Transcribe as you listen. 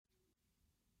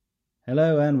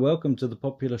Hello and welcome to The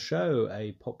Popular Show,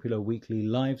 a popular weekly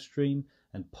live stream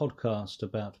and podcast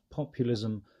about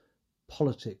populism,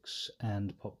 politics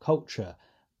and pop culture.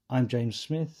 I'm James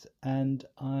Smith and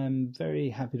I'm very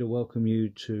happy to welcome you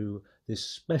to this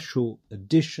special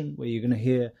edition where you're going to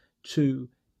hear two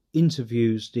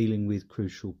interviews dealing with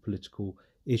crucial political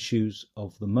issues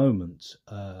of the moment.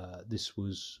 This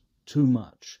was too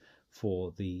much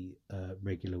for the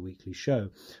regular weekly show.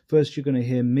 First, you're going to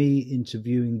hear me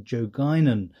interviewing Joe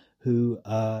Guinan, who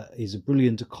is a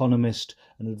brilliant economist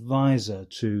and advisor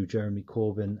to Jeremy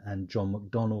Corbyn and John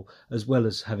McDonnell, as well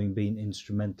as having been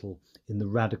instrumental in the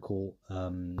radical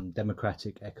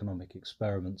democratic economic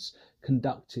experiments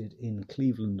conducted in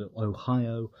Cleveland,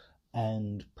 Ohio,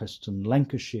 and Preston,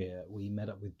 Lancashire. We met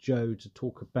up with Joe to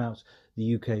talk about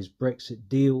the UK's Brexit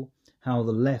deal, how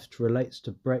the left relates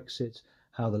to Brexit,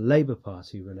 how the Labour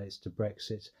Party relates to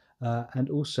Brexit, and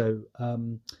also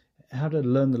how to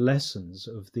learn the lessons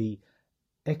of the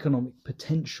economic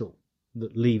potential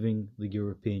that leaving the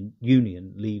European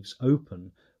Union leaves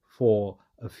open for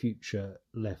a future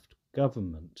left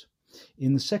government.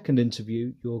 In the second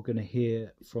interview, you're going to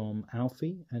hear from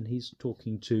Alfie, and he's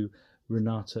talking to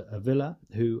Renata Avila,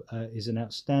 who is an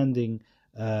outstanding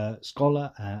scholar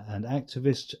and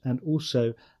activist, and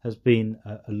also has been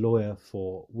a lawyer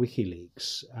for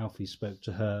WikiLeaks. Alfie spoke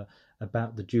to her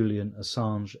about the Julian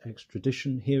Assange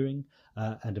extradition hearing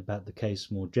and about the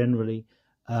case more generally.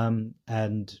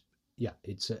 And yeah,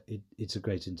 it's a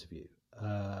great interview.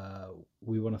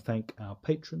 We want to thank our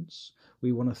patrons.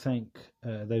 We want to thank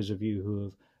those of you who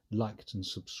have liked and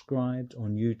subscribed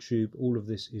on YouTube. All of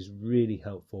this is really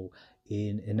helpful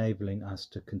in enabling us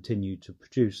to continue to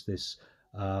produce this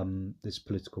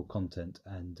political content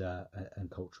and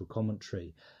cultural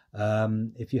commentary.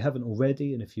 If you haven't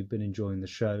already, and if you've been enjoying the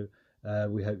show,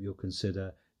 we hope you'll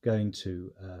consider going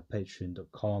to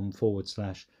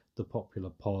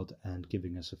patreon.com/thepopularpod and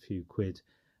giving us a few quid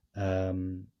a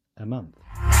month.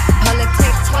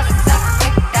 Politics, what's up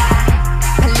with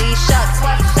that? Police shots,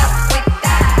 what's up with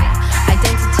that?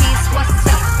 Identities, what's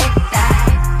up with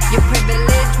that? Your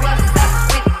privilege, what's up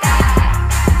with that?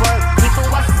 Broke people,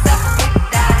 what's up with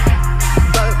that?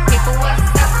 Broke people,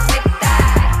 what's up with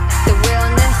that? The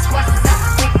realness, what's up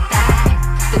with that?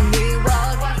 The new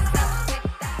world, what's up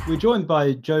with that? We're joined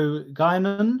by Joe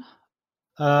Guinan,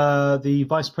 the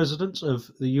Vice President of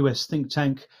the US think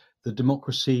tank, the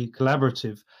Democracy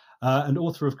Collaborative, and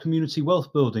author of Community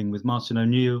Wealth Building with Martin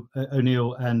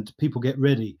O'Neill and People Get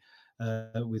Ready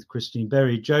with Christine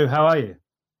Berry. Joe, how are you?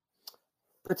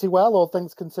 Pretty well, all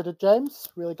things considered, James.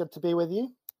 Really good to be with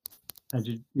you.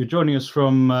 And you're joining us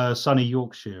from sunny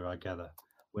Yorkshire, I gather,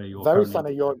 where you're Very currently...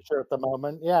 sunny Yorkshire at the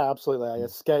moment. Yeah, absolutely. I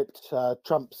escaped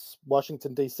Trump's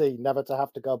Washington, D.C., never to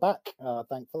have to go back,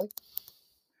 thankfully.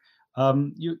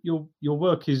 Your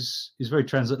work is very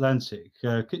transatlantic.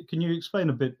 Can you explain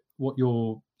a bit what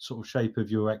your sort of shape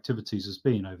of your activities has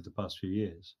been over the past few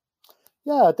years?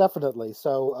 Yeah, definitely.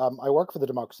 So I work for the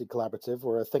Democracy Collaborative.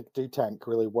 We're a think-do tank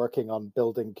really working on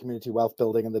building community wealth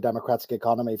building and the democratic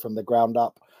economy from the ground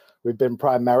up. We've been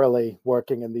primarily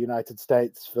working in the United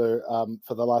States for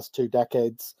the last 2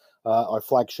 decades. Our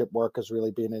flagship work has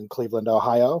really been in Cleveland,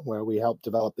 Ohio, where we help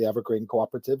develop the evergreen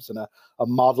cooperatives and a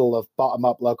model of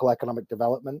bottom-up local economic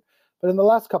development. But in the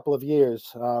last couple of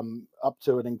years, up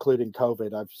to and including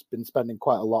COVID, I've been spending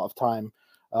quite a lot of time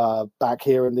back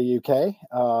here in the UK,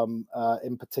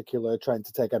 in particular trying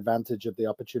to take advantage of the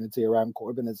opportunity around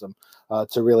Corbynism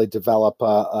to really develop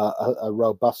a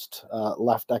robust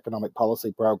left economic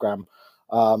policy program,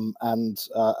 and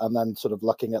then sort of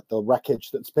looking at the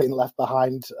wreckage that's been left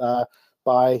behind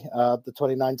by the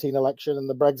 2019 election and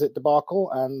the Brexit debacle,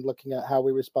 and looking at how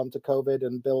we respond to COVID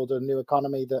and build a new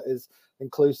economy that is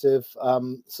inclusive,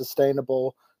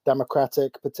 sustainable,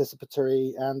 democratic,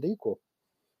 participatory, and equal.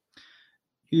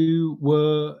 You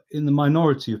were in the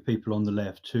minority of people on the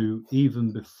left who,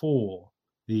 even before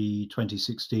the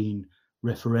 2016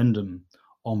 referendum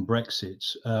on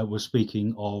Brexit, were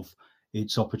speaking of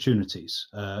its opportunities.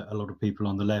 A lot of people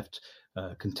on the left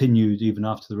continued even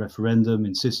after the referendum,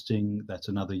 insisting that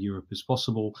another Europe is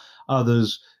possible.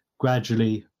 Others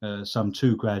gradually, some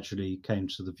too gradually, came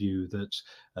to the view that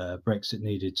Brexit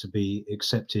needed to be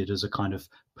accepted as a kind of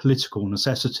political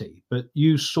necessity. But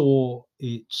you saw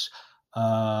it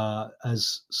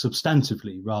as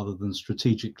substantively rather than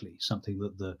strategically something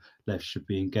that the left should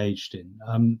be engaged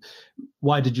in.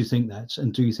 Why did you think that,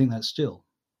 and do you think that still?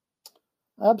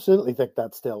 I absolutely think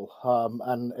that still,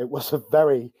 and it was a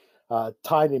very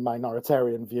tiny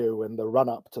minoritarian view in the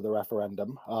run-up to the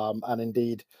referendum, and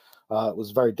indeed it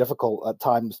was very difficult at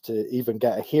times to even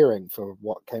get a hearing for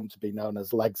what came to be known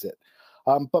as Lexit.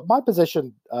 But my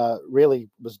position really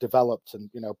was developed, and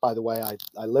by the way,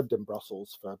 I lived in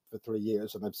Brussels for 3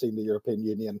 years, and I've seen the European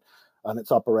Union and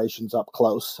its operations up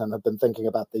close, and have been thinking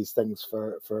about these things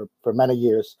for many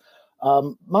years.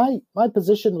 My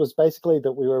position was basically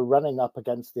that we were running up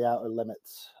against the outer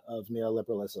limits of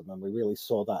neoliberalism, and we really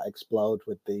saw that explode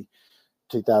with the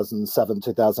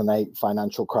 2007-2008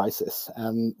 financial crisis.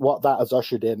 And what that has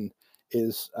ushered in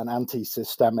is an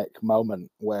anti-systemic moment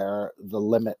where the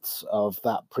limits of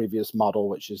that previous model,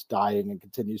 which is dying and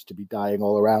continues to be dying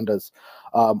all around us,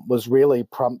 was really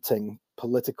prompting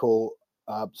political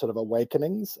sort of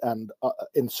awakenings and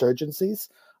insurgencies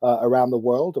around the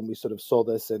world. And we sort of saw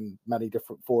this in many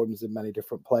different forms in many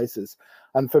different places.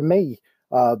 And for me,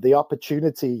 the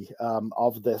opportunity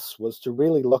of this was to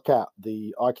really look at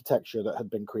the architecture that had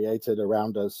been created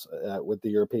around us with the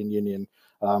European Union,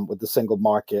 with the single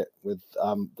market, with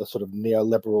the sort of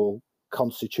neoliberal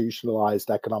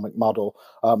constitutionalized economic model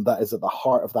that is at the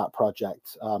heart of that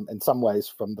project, in some ways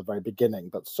from the very beginning,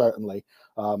 but certainly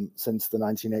since the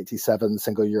 1987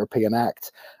 Single European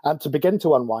Act. And to begin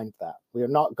to unwind that, we are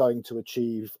not going to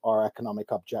achieve our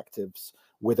economic objectives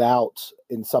without,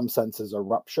 in some senses, a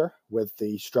rupture with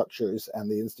the structures and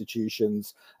the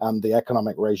institutions and the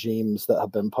economic regimes that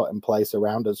have been put in place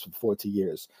around us for 40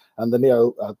 years. And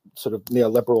the sort of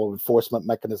neoliberal enforcement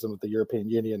mechanism of the European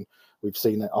Union, we've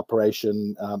seen it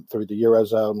operation through the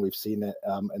Eurozone, we've seen it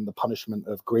in the punishment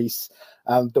of Greece.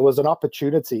 And there was an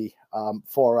opportunity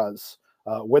for us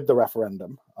with the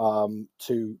referendum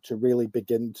to really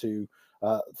begin to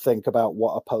think about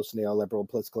what a post-neoliberal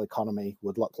political economy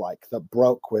would look like, that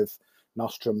broke with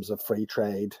nostrums of free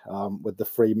trade, with the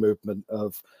free movement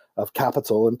of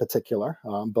capital in particular,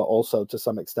 but also to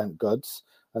some extent goods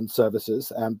and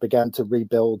services, and began to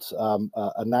rebuild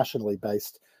a nationally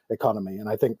based economy. And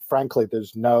I think, frankly,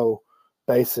 there's no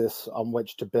basis on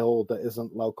which to build that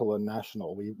isn't local and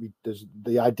national. There's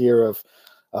the idea of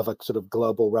a sort of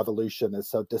global revolution is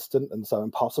so distant and so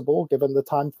impossible given the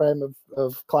time frame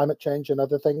of climate change and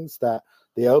other things, that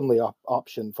the only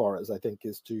option for us, I think,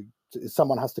 is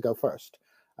someone has to go first.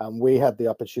 We had the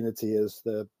opportunity as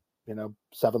the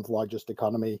 7th largest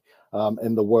economy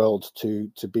in the world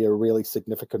to be a really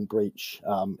significant breach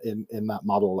in that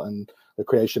model, and the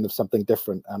creation of something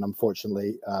different, and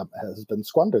unfortunately has been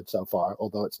squandered so far,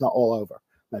 although it's not all over.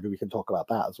 Maybe we can talk about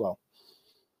that as well.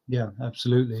 Yeah,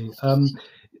 absolutely.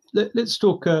 Let's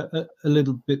talk a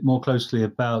little bit more closely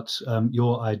about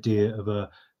your idea of a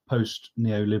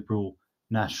post-neoliberal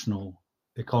national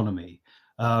economy,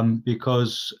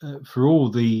 because for all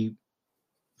the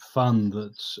fun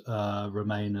that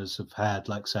Remainers have had,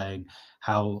 like saying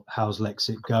how's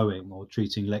Lexit going, or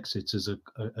treating Lexit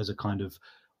as a kind of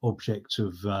object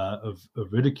of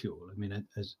ridicule. I mean,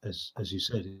 as you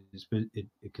said,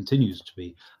 it continues to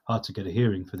be hard to get a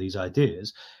hearing for these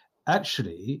ideas.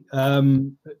 Actually,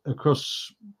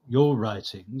 across your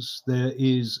writings, there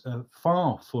is a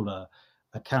far fuller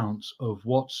account of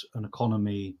what an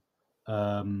economy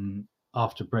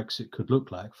after Brexit could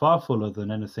look like, far fuller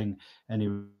than anything any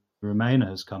Remainer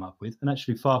has come up with, and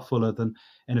actually far fuller than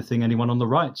anything anyone on the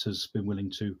right has been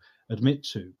willing to admit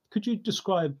to. Could you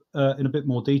describe in a bit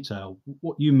more detail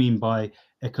what you mean by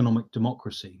economic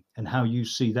democracy, and how you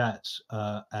see that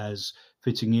as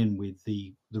fitting in with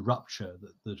the rupture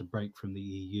that a break from the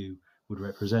EU would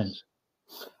represent?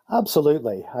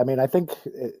 Absolutely. I mean, I think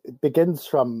it begins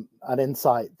from an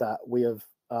insight that we've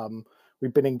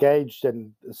been engaged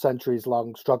in a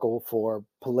centuries-long struggle for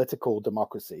political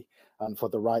democracy and for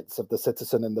the rights of the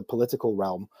citizen in the political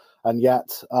realm, and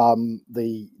yet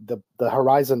the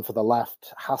horizon for the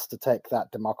left has to take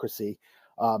that democracy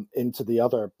into the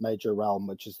other major realm,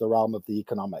 which is the realm of the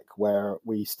economic, where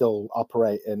we still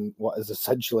operate in what is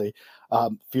essentially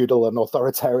feudal and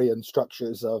authoritarian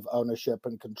structures of ownership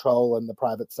and control in the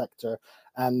private sector,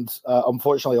 and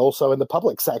unfortunately also in the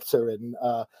public sector in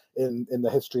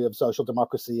the history of social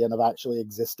democracy and of actually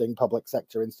existing public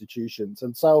sector institutions.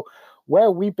 And so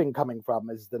where we've been coming from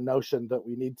is the notion that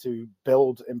we need to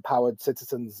build empowered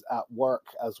citizens at work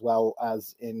as well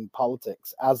as in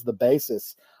politics as the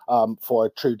basis for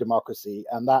true democracy.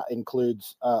 And that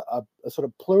includes a sort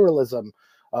of pluralism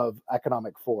of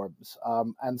economic forms.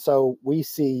 And so we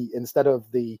see, instead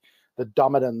of the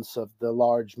dominance of the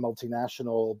large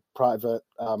multinational private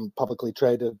publicly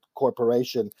traded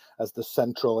corporation as the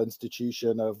central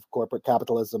institution of corporate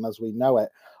capitalism as we know it,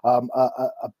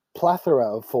 a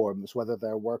plethora of forms, whether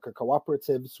they're worker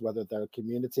cooperatives, whether they're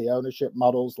community ownership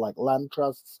models like land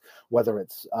trusts, whether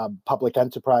it's public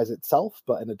enterprise itself,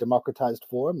 but in a democratized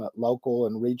form at local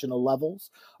and regional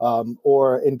levels,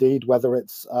 or indeed whether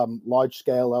it's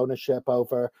large-scale ownership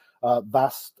over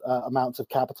vast amounts of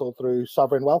capital through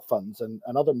sovereign wealth funds and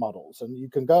other models. And you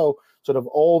can go sort of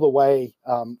all the way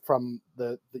from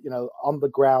the on the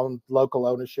ground local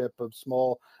ownership of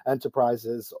small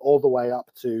enterprises all the way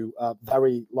up to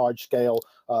very large scale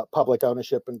public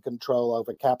ownership and control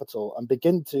over capital, and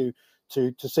begin to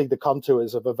see the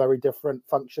contours of a very different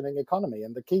functioning economy.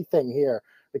 And the key thing here,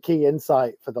 the key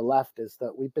insight for the left, is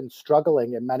that we've been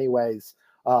struggling in many ways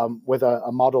with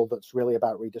a model that's really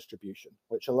about redistribution,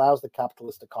 which allows the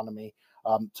capitalist economy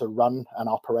to run and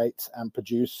operate and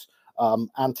produce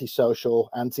anti-social,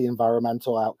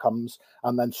 anti-environmental outcomes,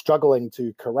 and then struggling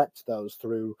to correct those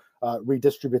through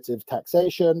redistributive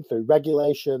taxation, through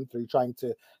regulation, through trying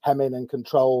to hem in and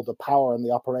control the power and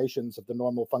the operations of the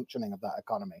normal functioning of that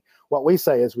economy. What we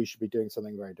say is we should be doing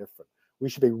something very different. We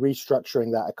should be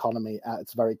restructuring that economy at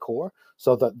its very core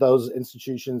so that those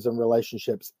institutions and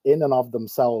relationships in and of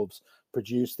themselves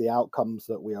produce the outcomes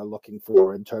that we are looking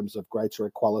for in terms of greater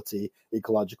equality,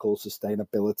 ecological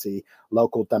sustainability,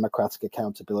 local democratic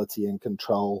accountability and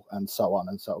control, and so on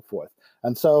and so forth.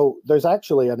 And so there's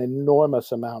actually an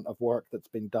enormous amount of work that's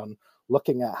been done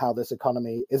looking at how this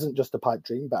economy isn't just a pipe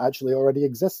dream, but actually already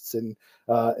exists in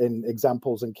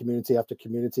examples in community after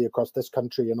community across this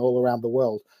country and all around the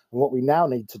world. And what we now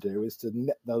need to do is to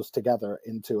knit those together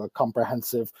into a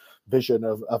comprehensive vision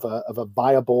of a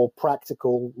viable,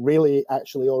 practical, really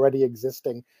actually already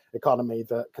existing economy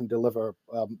that can deliver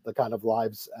the kind of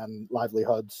lives and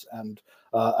livelihoods and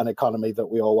an economy that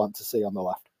we all want to see on the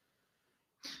left.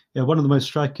 Yeah, one of the most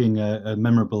striking,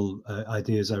 memorable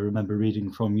ideas I remember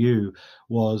reading from you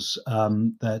was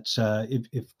that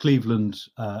if Cleveland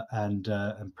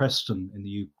and Preston in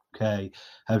the UK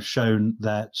have shown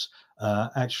that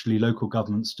actually local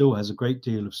government still has a great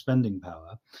deal of spending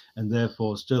power, and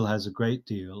therefore still has a great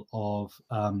deal of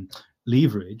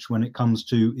leverage when it comes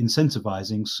to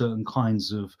incentivizing certain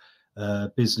kinds of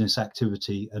business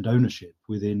activity and ownership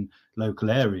within local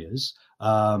areas.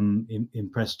 In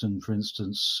Preston, for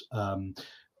instance,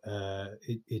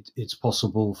 it's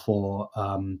possible for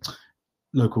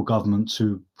local government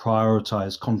to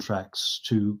prioritize contracts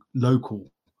to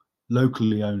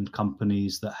locally owned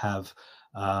companies that have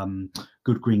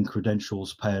good green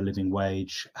credentials, pay a living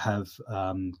wage, have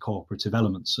cooperative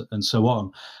elements, and so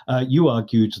on. You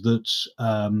argued that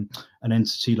an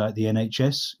entity like the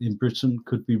NHS in Britain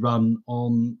could be run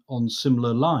on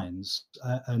similar lines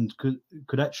and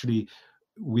could actually,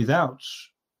 without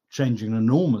changing an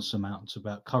enormous amount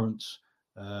about current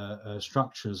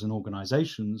structures and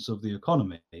organizations of the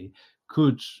economy,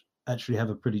 could actually have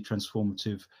a pretty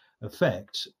transformative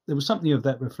effect. There was something of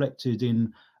that reflected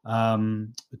in a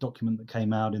document that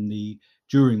came out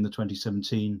during the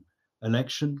 2017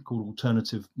 election called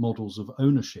Alternative Models of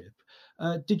Ownership.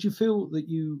 Did you feel that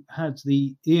you had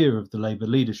the ear of the Labour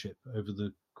leadership over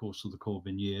the course of the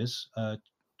Corbyn years?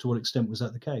 To what extent was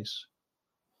that the case?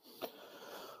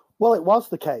 Well, it was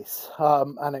the case,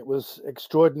 and it was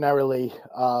extraordinarily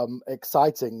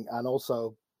exciting, and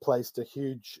also placed a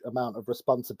huge amount of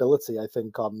responsibility, I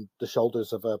think, on the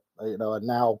shoulders of a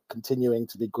now continuing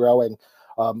to be growing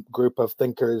group of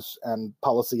thinkers and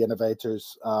policy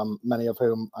innovators, many of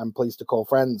whom I'm pleased to call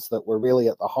friends, that were really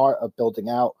at the heart of building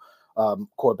out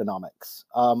Corbynomics.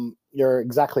 You're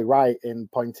exactly right in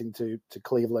pointing to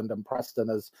Cleveland and Preston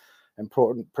as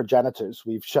important progenitors.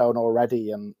 We've shown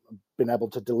already and been able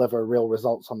to deliver real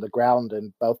results on the ground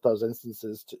in both those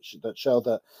instances that show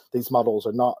that these models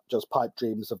are not just pipe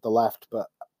dreams of the left, but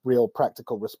real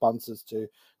practical responses to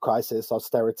crisis,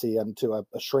 austerity, and to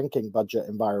a shrinking budget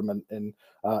environment in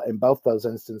both those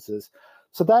instances.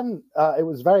 So then it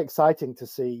was very exciting to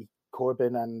see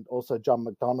Corbyn and also John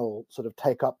McDonnell sort of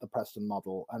take up the Preston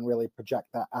model and really project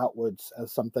that outwards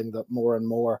as something that more and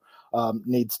more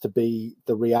needs to be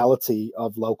the reality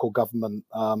of local government.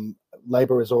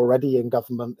 Labour is already in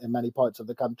government in many parts of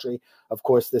the country. Of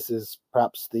course, this is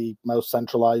perhaps the most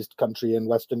centralized country in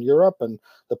Western Europe, and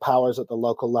the powers at the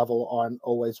local level aren't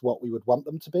always what we would want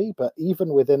them to be. But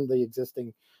even within the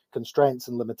existing constraints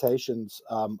and limitations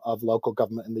of local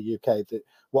government in the UK,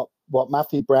 what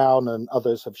Matthew Brown and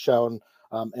others have shown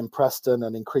in Preston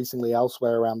and increasingly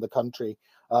elsewhere around the country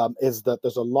is that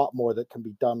there's a lot more that can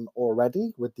be done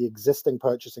already with the existing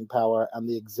purchasing power and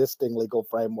the existing legal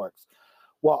frameworks.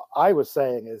 What I was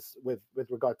saying is, with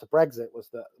regard to Brexit, was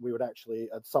that we would actually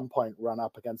at some point run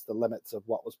up against the limits of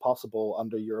what was possible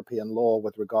under European law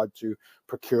with regard to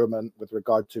procurement, with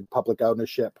regard to public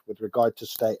ownership, with regard to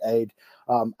state aid,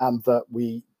 and that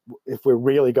we if we're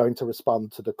really going to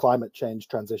respond to the climate change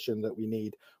transition that we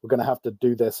need, we're going to have to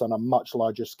do this on a much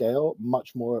larger scale,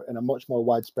 in a much more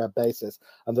widespread basis,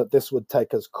 and that this would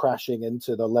take us crashing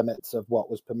into the limits of what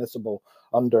was permissible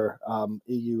under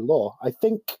EU law. I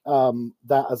think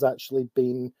that has actually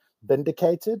been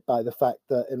vindicated by the fact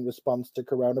that in response to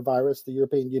coronavirus, the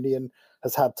European Union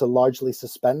has had to largely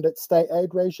suspend its state aid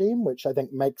regime, which I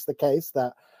think makes the case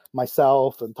that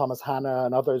myself and Thomas Hanna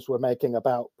and others were making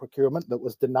about procurement that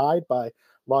was denied by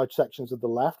large sections of the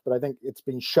left. But I think it's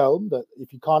been shown that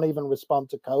if you can't even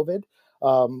respond to COVID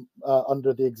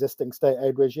under the existing state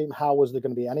aid regime, how was there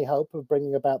going to be any hope of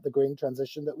bringing about the green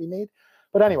transition that we need?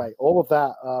 But anyway, all of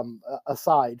that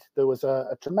aside, there was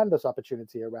a tremendous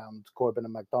opportunity around Corbyn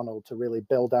and MacDonald to really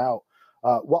build out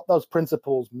what those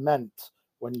principles meant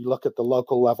when you look at the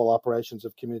local level operations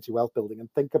of community wealth building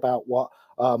and think about what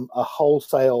a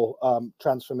wholesale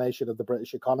transformation of the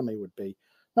British economy would be.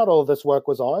 Not all of this work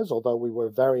was ours, although we were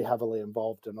very heavily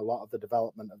involved in a lot of the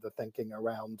development of the thinking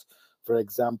around, for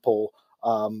example,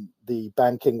 the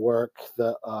banking work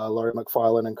that Laurie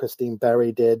McFarlane and Christine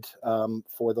Berry did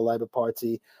for the Labour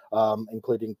Party,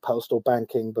 including postal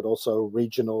banking, but also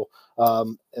regional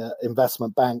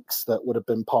investment banks that would have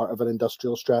been part of an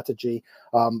industrial strategy.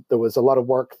 There was a lot of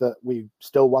work that we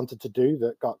still wanted to do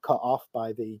that got cut off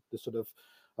by the sort of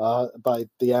by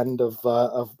the end of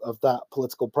that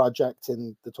political project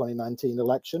in the 2019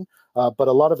 election, but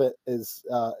a lot of it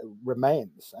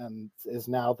remains and is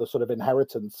now the sort of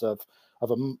inheritance of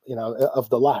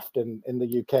the left in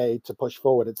the UK to push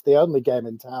forward. It's the only game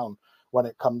in town when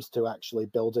it comes to actually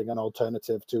building an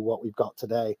alternative to what we've got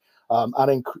today,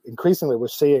 and increasingly we're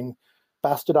seeing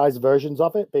bastardized versions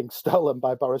of it being stolen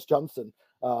by Boris Johnson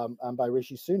and by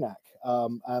Rishi Sunak,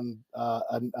 and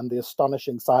the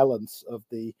astonishing silence of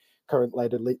the current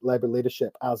Labour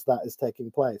leadership as that is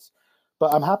taking place.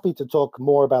 But I'm happy to talk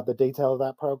more about the detail of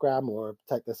that program or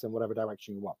take this in whatever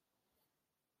direction you want.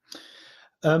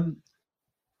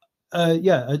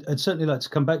 I'd certainly like to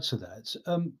come back to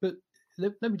that. But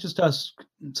let me just ask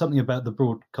something about the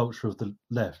broad culture of the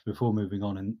left before moving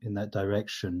on in that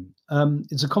direction.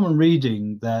 It's a common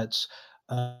reading that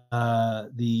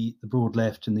the broad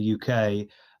left in the UK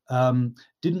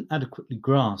didn't adequately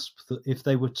grasp that if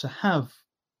they were to have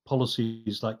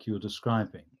policies like you're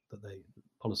describing,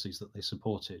 policies that they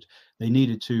supported, they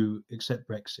needed to accept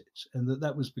Brexit, and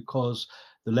that was because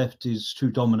the left is too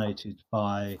dominated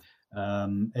by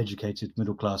educated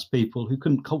middle class people who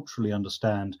couldn't culturally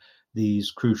understand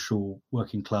these crucial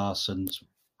working class and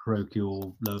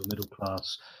parochial lower middle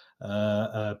class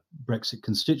Brexit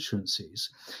constituencies.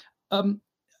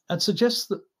 I'd suggest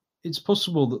that it's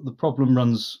possible that the problem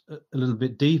runs a little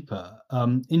bit deeper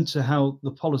into how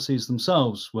the policies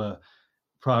themselves were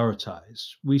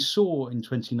prioritized. We saw in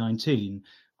 2019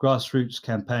 grassroots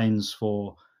campaigns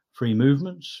for free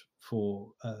movement,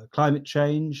 for climate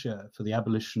change, for the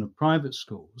abolition of private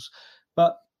schools.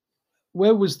 But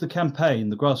where was the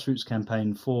grassroots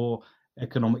campaign for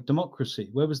economic democracy?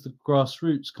 Where was the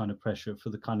grassroots kind of pressure for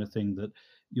the kind of thing that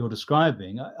you're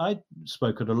describing? I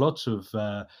spoke at a lot of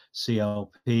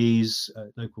CLPs,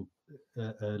 local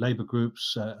labour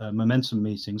groups, momentum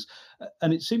meetings,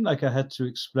 and it seemed like I had to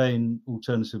explain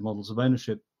alternative models of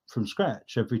ownership from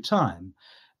scratch every time.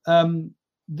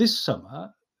 This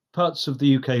summer, parts of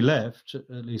the UK left,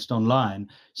 at least online,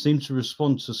 seemed to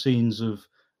respond to scenes of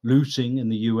looting in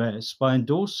the US by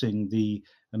endorsing the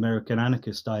American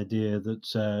anarchist idea that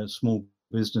small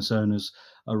business owners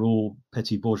are all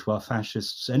petty bourgeois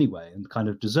fascists anyway and kind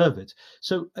of deserve it.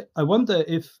 So I wonder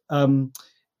if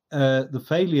the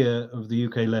failure of the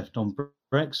UK left on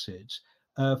Brexit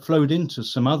flowed into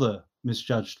some other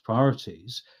misjudged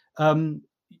priorities.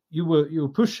 You were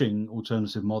pushing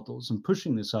alternative models and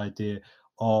pushing this idea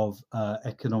of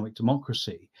economic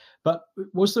democracy, but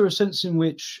was there a sense in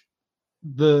which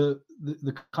the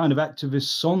kind of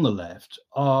activists on the left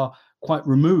are quite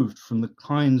removed from the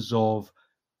kinds of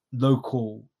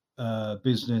local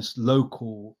business,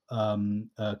 local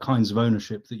kinds of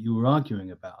ownership that you were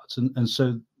arguing about, and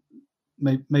so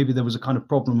maybe there was a kind of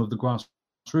problem of the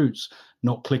grassroots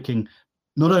not clicking,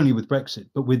 not only with Brexit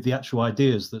but with the actual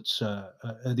ideas that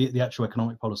the actual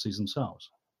economic policies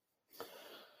themselves.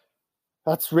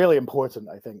 That's really important,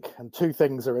 I think. And two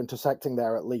things are intersecting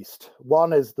there, at least.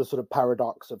 One is the sort of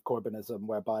paradox of Corbynism,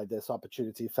 whereby this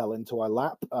opportunity fell into our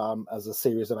lap as a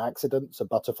series of accidents. A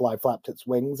butterfly flapped its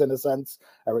wings, in a sense.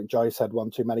 Eric Joyce had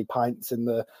one too many pints in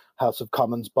the House of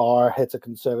Commons bar hit a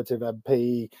Conservative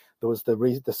MP. There was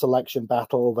the selection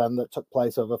battle then that took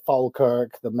place over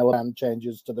Falkirk, the Miliband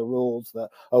changes to the rules that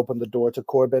opened the door to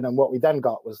Corbyn. And what we then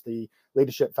got was the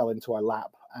leadership fell into our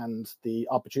lap, and the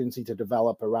opportunity to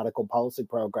develop a radical policy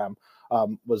program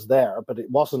was there, but it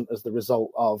wasn't as the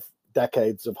result of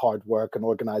decades of hard work and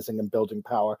organizing and building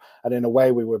power. And in a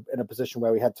way, we were in a position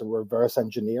where we had to reverse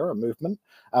engineer a movement.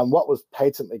 And what was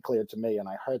patently clear to me, and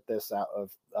I heard this out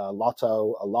of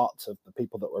Lotto, a lot of the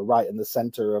people that were right in the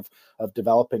center of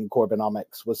developing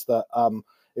Corbynomics, was that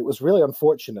it was really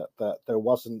unfortunate that there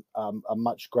wasn't a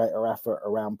much greater effort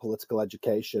around political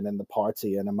education in the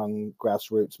party and among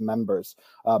grassroots members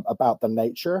about the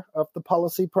nature of the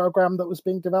policy program that was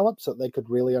being developed, so that they could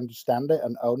really understand it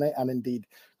and own it, and indeed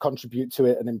contribute to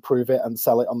it and improve it and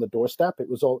sell it on the doorstep. It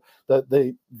was all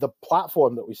the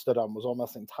platform that we stood on was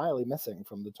almost entirely missing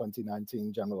from the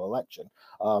 2019 general election,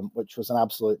 which was an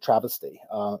absolute travesty.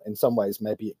 In some ways,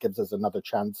 maybe it gives us another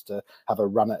chance to have a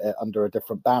run at it under a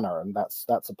different banner, and that's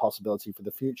a possibility for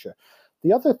the future.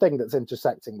 The other thing that's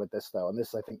intersecting with this, though, and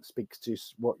this I think speaks to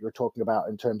what you're talking about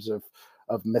in terms of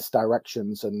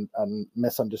misdirections and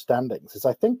misunderstandings, is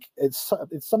I think it's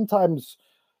sometimes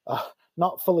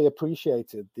not fully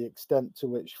appreciated the extent to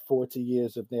which 40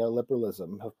 years of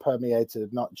neoliberalism have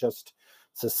permeated not just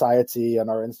society and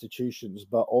our institutions,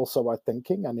 but also our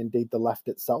thinking and indeed the left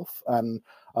itself. And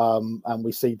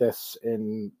we see this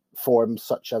in forms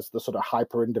such as the sort of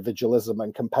hyper individualism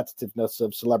and competitiveness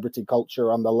of celebrity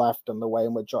culture on the left and the way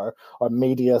in which our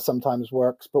media sometimes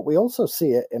works. But we also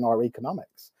see it in our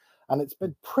economics. And it's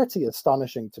been pretty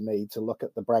astonishing to me to look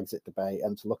at the Brexit debate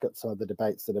and to look at some of the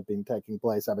debates that have been taking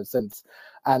place ever since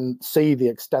and see the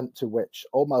extent to which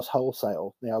almost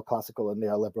wholesale neoclassical and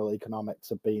neoliberal economics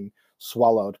have been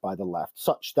swallowed by the left,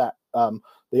 such that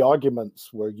the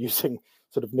arguments were using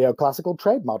sort of neoclassical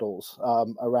trade models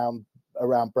around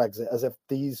Brexit as if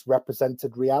these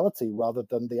represented reality rather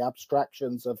than the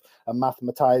abstractions of a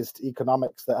mathematized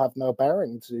economics that have no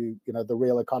bearing to the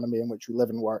real economy in which we live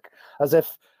and work, as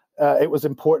if it was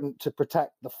important to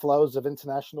protect the flows of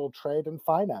international trade and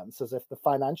finance, as if the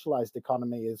financialized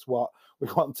economy is what we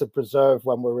want to preserve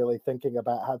when we're really thinking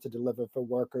about how to deliver for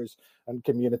workers and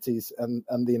communities and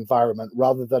the environment,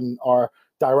 rather than our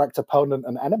direct opponent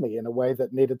and enemy in a way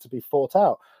that needed to be fought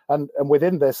out. And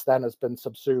within this then has been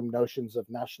subsumed notions of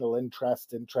national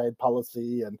interest in trade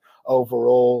policy and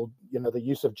overall, the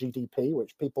use of GDP,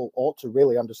 which people ought to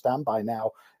really understand by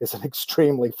now is an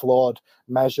extremely flawed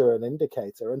measure and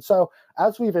indicator. And so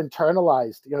as we've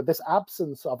internalized, this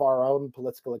absence of our own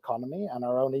political economy and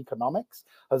our own economics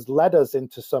has led us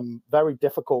into some very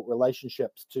difficult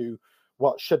relationships to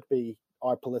what should be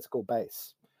our political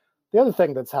base. The other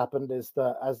thing that's happened is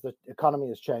that as the economy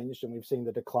has changed and we've seen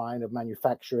the decline of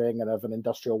manufacturing and of an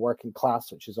industrial working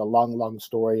class, which is a long, long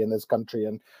story in this country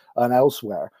and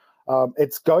elsewhere,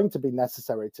 it's going to be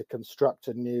necessary to construct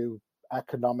a new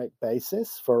economic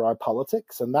basis for our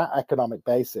politics. And that economic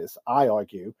basis, I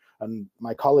argue, and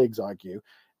my colleagues argue,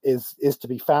 is to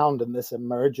be found in this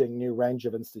emerging new range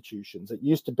of institutions. It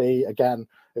used to be, again,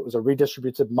 it was a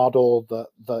redistributive model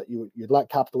that you'd let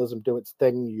capitalism do its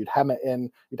thing, you'd hem it in,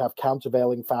 you'd have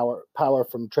countervailing power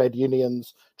from trade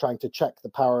unions trying to check the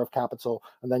power of capital,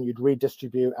 and then you'd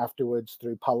redistribute afterwards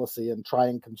through policy and try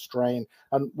and constrain.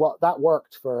 And what that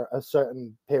worked for a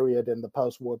certain period in the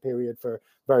post-war period for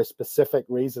very specific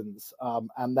reasons,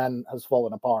 and then has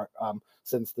fallen apart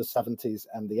since the 70s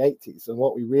and the 80s. And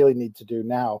what we really need to do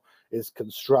now is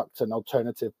construct an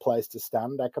alternative place to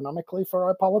stand economically for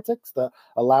our politics that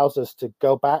allows us to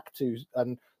go back to,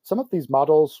 and some of these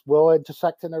models will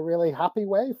intersect in a really happy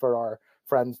way for our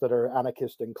friends that are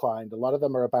anarchist inclined. A lot of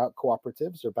them are about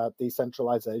cooperatives, about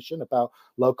decentralization, about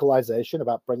localization,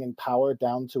 about bringing power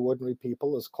down to ordinary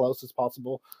people as close as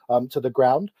possible to the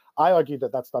ground. I argue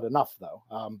that that's not enough, though,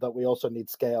 that we also need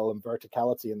scale and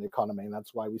verticality in the economy, and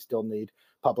that's why we still need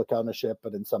public ownership,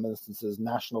 but in some instances,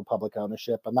 national public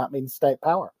ownership, and that means state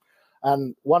power.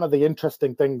 And one of the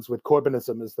interesting things with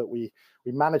Corbynism is that we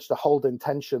managed to hold in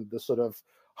tension the sort of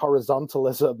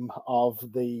horizontalism of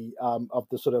the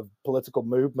sort of political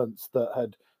movements that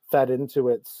had fed into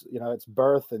its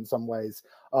birth in some ways,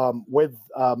 with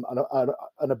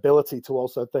an ability to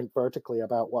also think vertically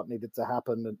about what needed to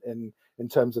happen in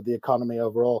terms of the economy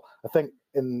overall. I think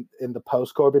in the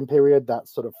post-Corbyn period,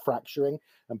 that's sort of fracturing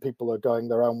and people are going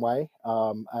their own way,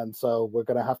 and so we're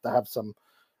going to have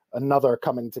another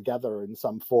coming together in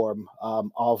some form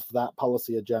of that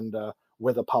policy agenda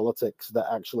with a politics that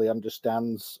actually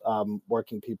understands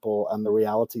working people and the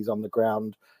realities on the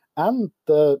ground, and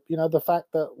the fact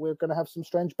that we're going to have some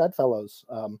strange bedfellows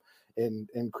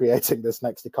in creating this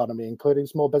next economy, including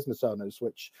small business owners,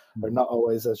 which are not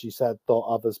always, as you said, thought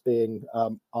of as being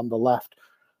on the left.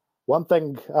 One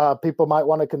thing people might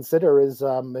want to consider is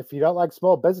if you don't like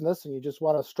small business and you just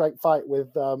want a straight fight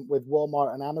with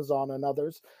Walmart and Amazon and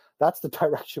others, that's the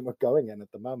direction we're going in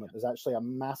at the moment. There's actually a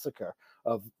massacre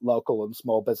of local and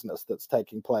small business that's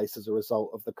taking place as a result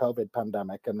of the COVID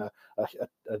pandemic, and a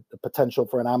potential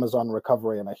for an Amazon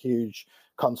recovery and a huge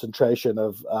concentration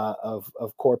of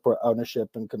corporate ownership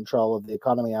and control of the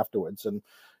economy afterwards. And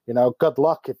good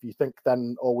luck if you think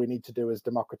then all we need to do is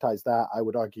democratize that. I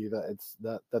would argue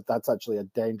that that's actually a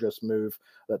dangerous move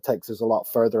that takes us a lot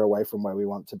further away from where we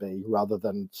want to be, rather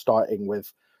than starting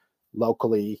with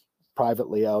locally,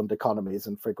 privately owned economies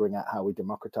and figuring out how we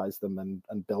democratize them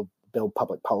and build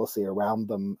public policy around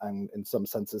them, and in some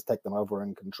senses take them over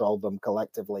and control them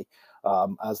collectively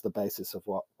as the basis of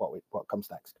what comes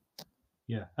next.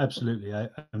 Yeah, absolutely. I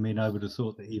mean, I would have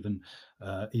thought that even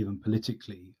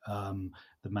politically,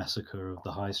 the massacre of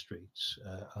the high streets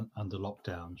under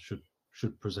lockdown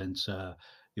should present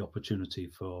the opportunity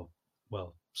for,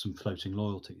 well, some floating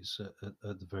loyalties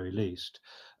at the very least.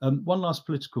 One last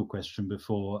political question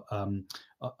before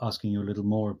asking you a little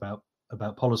more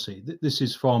about policy. This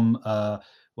is from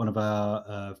one of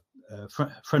our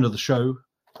friend of the show,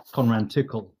 Conran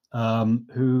Tickle,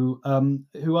 who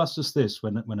asked us this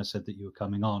when I said that you were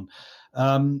coming on.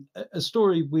 A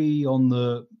story we on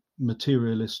the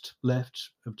materialist left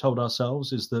have told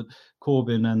ourselves is that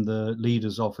Corbyn and the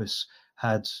leader's office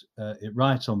had it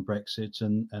right on Brexit,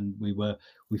 and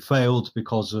we failed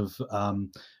because of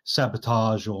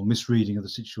sabotage or misreading of the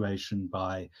situation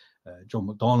by John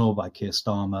McDonnell, by Keir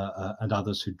Starmer, and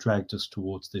others who dragged us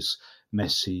towards this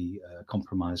messy,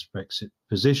 compromised Brexit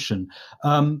position.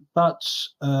 But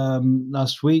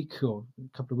last week or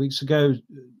a couple of weeks ago,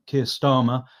 Keir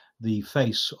Starmer, the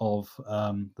face of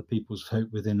the People's Vote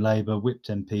within Labour, whipped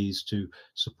MPs to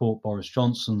support Boris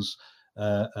Johnson's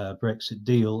Brexit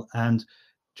deal, and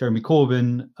Jeremy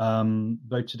Corbyn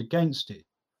voted against it.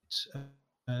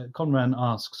 Conran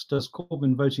asks, does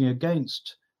Corbyn voting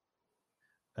against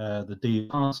the deal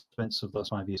aspects of those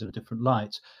 5 years in a different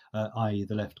light, i.e.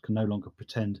 the left can no longer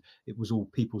pretend it was all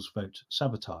people's vote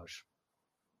sabotage?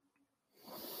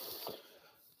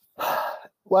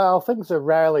 Well, things are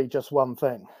rarely just one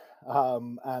thing,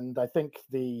 and I think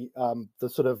the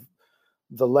sort of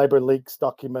the Labour leaks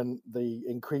document, the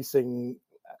increasingly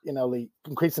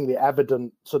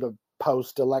evident sort of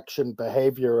post-election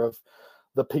behaviour of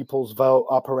the People's Vote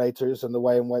operators, and the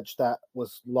way in which that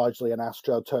was largely an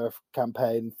AstroTurf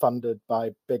campaign funded by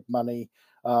big money,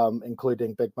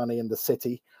 including big money in the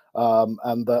city,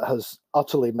 and that has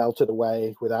utterly melted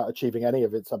away without achieving any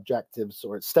of its objectives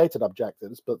or its stated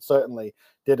objectives, but certainly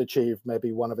did achieve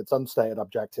maybe one of its unstated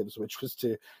objectives, which was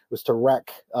to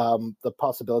wreck the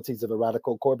possibilities of a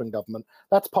radical Corbyn government.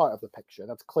 That's part of the picture.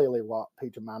 That's clearly what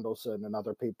Peter Mandelson and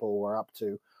other people were up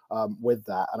to with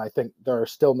that. And I think there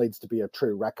still needs to be a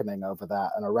true reckoning over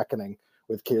that, and a reckoning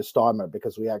with Keir Starmer,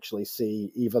 because we actually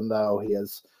see, even though he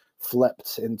has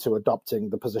flipped into adopting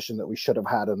the position that we should have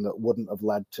had and that wouldn't have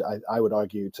led to, I would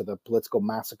argue, to the political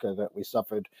massacre that we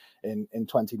suffered in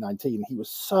 2019. He was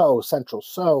so central,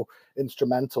 so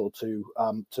instrumental to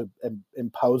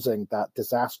imposing that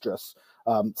disastrous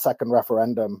second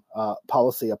referendum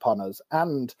policy upon us.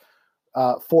 And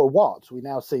for what? We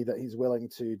now see that he's willing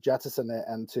to jettison it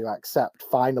and to accept,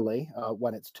 finally,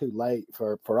 when it's too late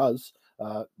for us,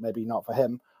 maybe not for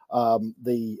him,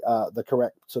 the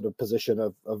correct sort of position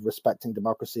of respecting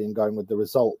democracy and going with the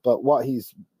result. But what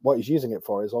he's using it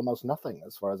for is almost nothing,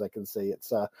 as far as I can see.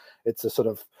 It's a sort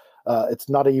of it's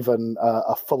not even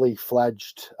a fully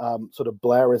fledged sort of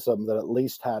Blairism that at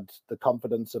least had the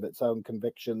confidence of its own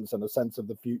convictions and a sense of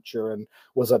the future, and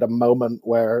was at a moment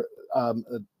where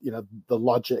the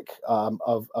logic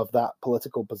of that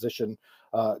political position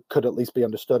could at least be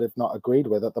understood, if not agreed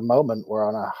with. At the moment, we're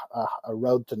on a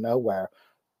road to nowhere,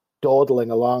 dawdling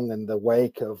along in the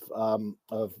wake of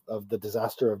the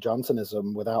disaster of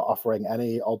Johnsonism without offering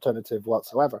any alternative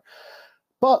whatsoever.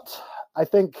 But I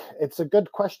think it's a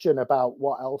good question about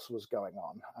what else was going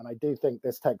on, and I do think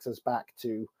this takes us back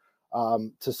to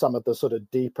some of the sort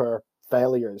of deeper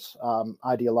failures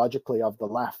ideologically of the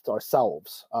left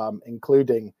ourselves,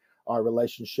 including our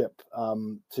relationship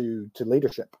to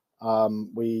leadership.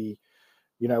 We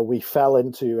fell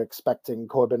into expecting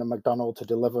Corbyn and McDonnell to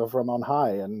deliver from on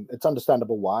high, and it's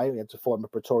understandable why. We had to form a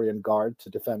Praetorian Guard to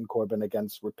defend Corbyn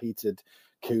against repeated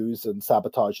coups and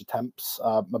sabotage attempts,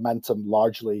 momentum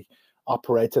largely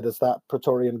operated as that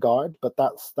Praetorian Guard, but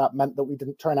that meant that we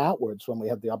didn't turn outwards when we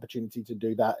had the opportunity to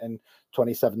do that in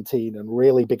 2017 and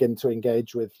really begin to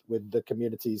engage with the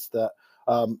communities that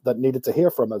that needed to hear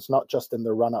from us, not just in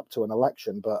the run up to an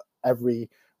election, but every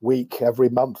week, every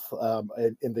month,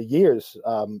 in the years,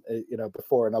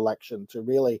 before an election, to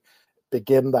really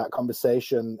begin that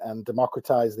conversation and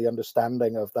democratize the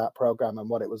understanding of that program and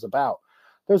what it was about.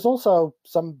 There's also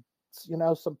some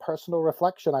personal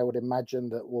reflection, I would imagine,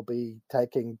 that will be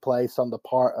taking place on the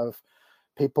part of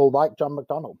people like John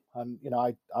McDonnell. And,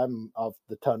 I'm of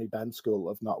the Tony Benn school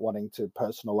of not wanting to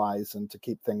personalize and to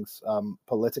keep things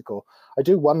political. I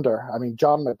do wonder,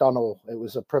 John McDonnell, it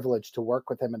was a privilege to work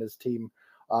with him and his team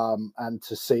and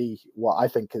to see what I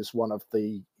think is one of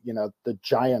the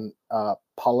giant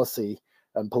policy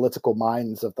and political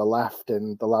minds of the left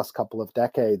in the last couple of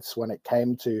decades when it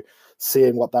came to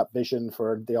seeing what that vision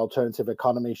for the alternative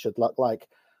economy should look like.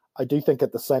 I do think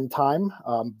at the same time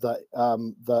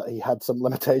that he had some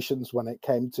limitations when it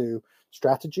came to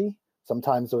strategy.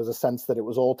 Sometimes there was a sense that it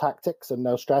was all tactics and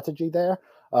no strategy there.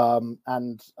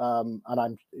 And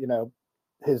I'm,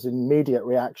 his immediate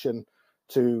reaction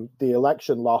to the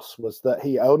election loss was that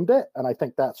he owned it, and I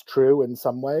think that's true in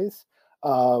some ways.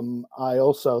 I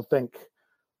also think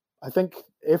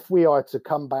if we are to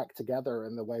come back together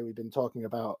in the way we've been talking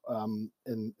about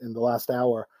in the last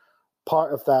hour,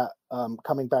 part of that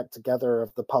coming back together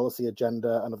of the policy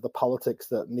agenda and of the politics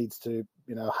that needs to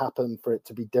happen for it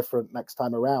to be different next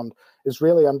time around is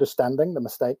really understanding the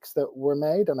mistakes that were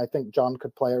made. And I think John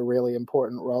could play a really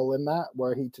important role in that,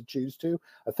 were he to choose to.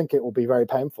 I think it will be very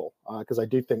painful because I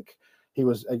do think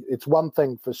it's one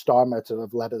thing for Starmer to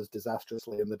have led us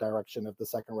disastrously in the direction of the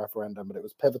second referendum, but it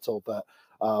was pivotal that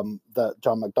that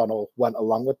John McDonnell went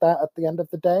along with that at the end of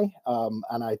the day.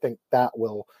 And I think that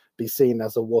will be seen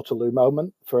as a Waterloo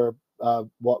moment for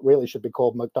what really should be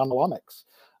called McDonnellonomics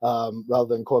rather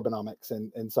than Corbynomics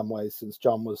in some ways, since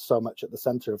John was so much at the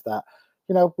center of that.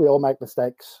 We all make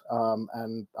mistakes,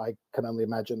 and I can only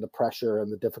imagine the pressure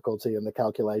and the difficulty and the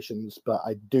calculations, but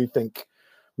I do think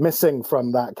missing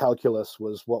from that calculus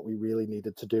was what we really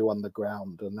needed to do on the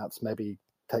ground. And that's maybe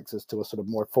takes us to a sort of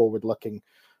more forward-looking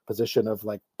position of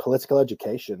like political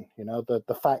education.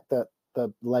 The fact that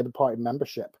the Labour Party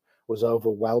membership was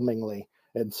overwhelmingly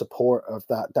in support of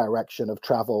that direction of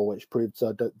travel, which proved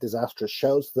so disastrous,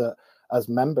 shows that as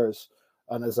members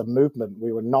and as a movement,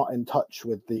 we were not in touch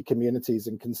with the communities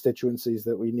and constituencies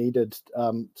that we needed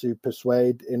to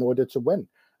persuade in order to win.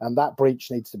 And that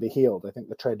breach needs to be healed. I think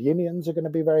the trade unions are going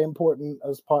to be very important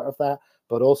as part of that.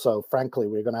 But also, frankly,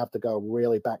 we're going to have to go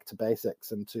really back to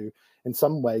basics and to, in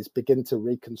some ways, begin to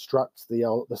reconstruct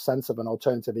the sense of an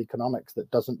alternative economics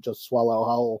that doesn't just swallow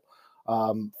whole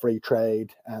free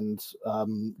trade and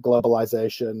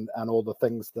globalization and all the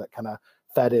things that kind of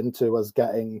fed into us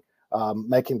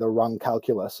making the wrong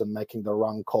calculus and making the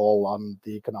wrong call on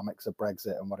the economics of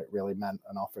Brexit and what it really meant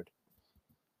and offered.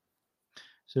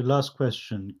 So last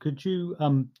question, could you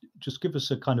just give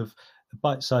us a kind of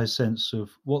bite-sized sense of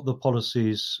what are the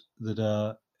policies that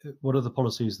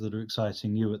are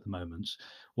exciting you at the moment?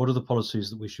 What are the policies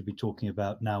that we should be talking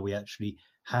about now we actually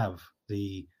have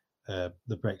the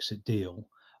Brexit deal?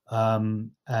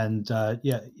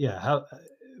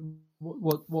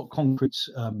 What concrete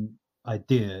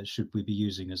idea should we be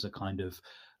using as a kind of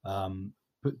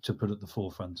to put at the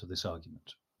forefront of this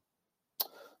argument?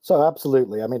 So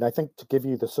absolutely. I think to give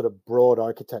you the sort of broad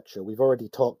architecture, we've already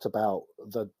talked about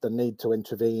the need to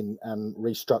intervene and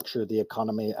restructure the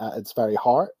economy at its very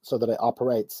heart so that it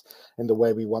operates in the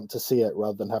way we want to see it,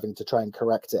 rather than having to try and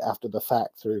correct it after the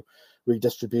fact through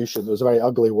redistribution. There was a very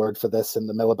ugly word for this in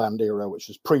the Miliband era, which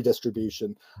was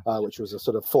pre-distribution, which was a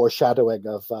sort of foreshadowing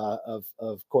of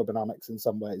Corbynomics in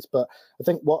some ways. But I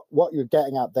think what you're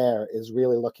getting at there is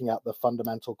really looking at the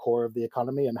fundamental core of the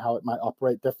economy and how it might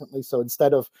operate differently. So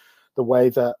instead of the way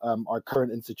that our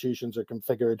current institutions are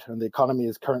configured and the economy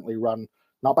is currently run,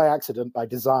 not by accident, by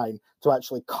design, to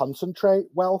actually concentrate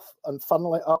wealth and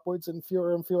funnel it upwards in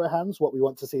fewer and fewer hands. What we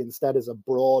want to see instead is a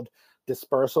broad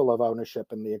dispersal of ownership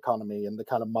in the economy and the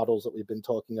kind of models that we've been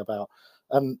talking about.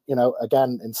 And,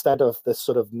 again, instead of this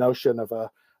sort of notion of a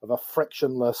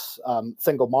frictionless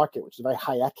single market, which is a very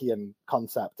Hayekian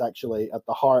concept, actually, at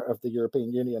the heart of the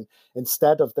European Union,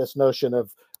 instead of this notion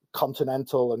of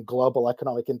continental and global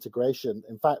economic integration,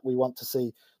 in fact, we want to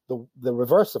see the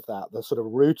reverse of that, the sort of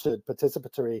rooted,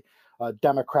 participatory,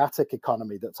 democratic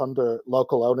economy that's under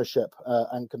local ownership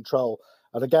and control.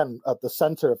 And again, at the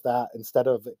center of that, instead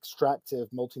of extractive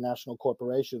multinational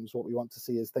corporations, what we want to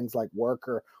see is things like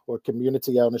worker or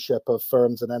community ownership of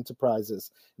firms and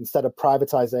enterprises. Instead of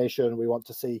privatization, we want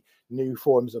to see new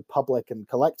forms of public and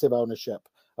collective ownership,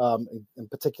 and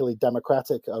particularly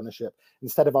democratic ownership.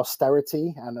 Instead of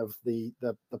austerity and of the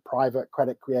private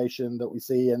credit creation that we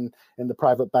see in the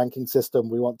private banking system,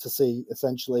 we want to see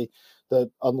essentially the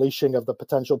unleashing of the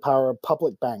potential power of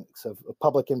public banks, of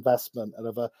public investment, and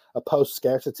of a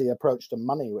post-scarcity approach to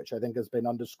money, which I think has been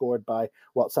underscored by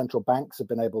what central banks have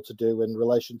been able to do in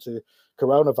relation to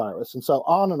coronavirus. And so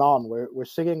on and on, we're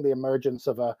seeing the emergence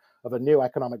of a new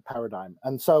economic paradigm.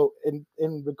 And so in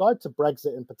regard to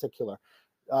Brexit in particular,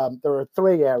 there are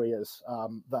three areas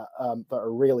that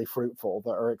are really fruitful,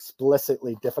 that are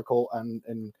explicitly difficult and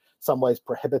in some ways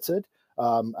prohibited.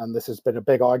 And this has been a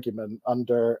big argument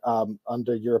under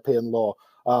European law.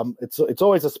 It's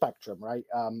always a spectrum, right?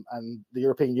 And the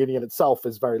European Union itself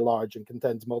is very large and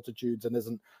contains multitudes and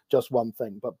isn't just one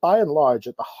thing. But by and large,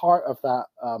 at the heart of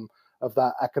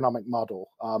that economic model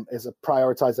is a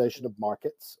prioritization of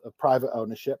markets, of private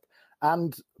ownership,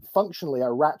 and functionally a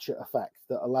ratchet effect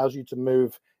that allows you to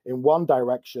move in one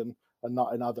direction and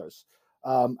not in others.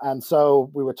 And so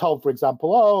we were told, for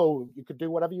example, oh, you could do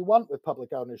whatever you want with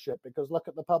public ownership because look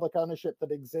at the public ownership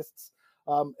that exists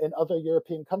in other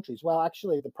European countries. Well,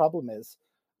 actually, the problem is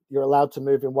you're allowed to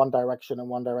move in one direction and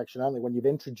one direction only. When you've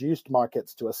introduced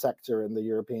markets to a sector in the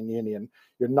European Union,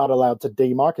 you're not allowed to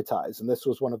demarketize. And this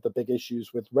was one of the big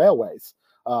issues with railways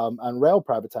and rail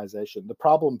privatization. The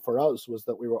problem for us was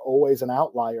that we were always an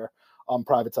outlier on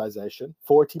privatization.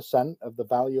 40% of the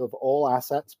value of all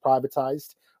assets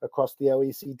privatized across the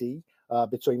OECD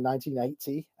between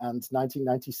 1980 and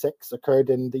 1996 occurred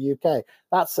in the UK.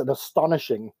 That's an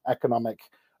astonishing economic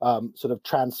sort of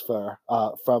transfer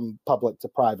from public to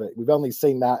private. We've only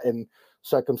seen that in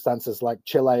circumstances like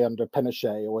Chile under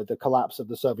Pinochet or the collapse of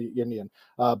the Soviet Union.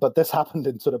 But this happened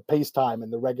in sort of peacetime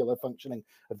in the regular functioning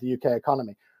of the UK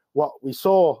economy. What we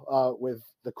saw with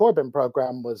the Corbyn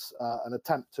program was an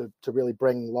attempt to really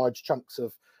bring large chunks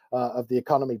of the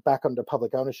economy back under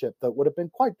public ownership that would have been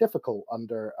quite difficult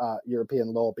under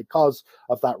European law because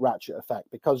of that ratchet effect,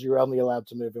 because you're only allowed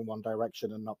to move in one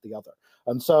direction and not the other.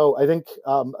 And so I think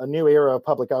a new era of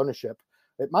public ownership,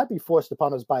 it might be forced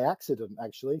upon us by accident,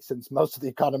 actually, since most of the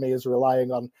economy is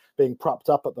relying on being propped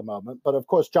up at the moment. But of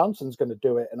course, Johnson's going to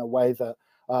do it in a way that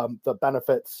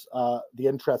benefits the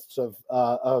interests of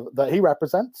that he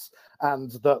represents,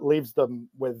 and that leaves them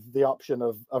with the option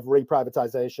of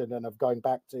reprivatization and of going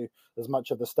back to as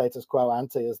much of the status quo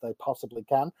ante as they possibly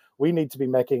can. We need to be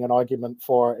making an argument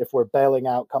for, if we're bailing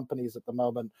out companies at the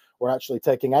moment, we're actually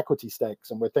taking equity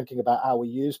stakes, and we're thinking about how we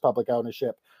use public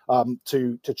ownership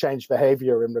to change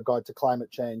behavior in regard to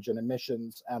climate change and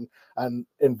emissions and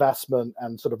investment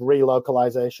and sort of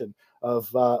relocalization of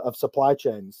supply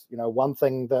chains. You know, one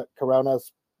thing that Corona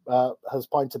has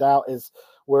pointed out is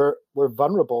we're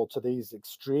vulnerable to these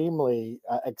extremely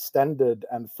extended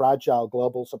and fragile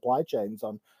global supply chains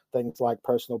on things like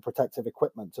personal protective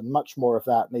equipment, and much more of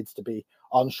that needs to be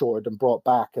onshored and brought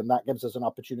back, and that gives us an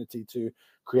opportunity to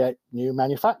create new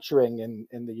manufacturing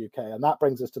in the UK. And that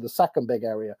brings us to the second big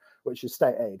area, which is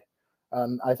state aid.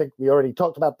 And I think we already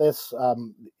talked about this.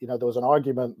 You know, there was an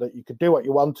argument that you could do what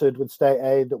you wanted with state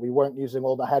aid, that we weren't using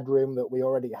all the headroom that we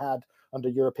already had under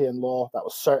European law. That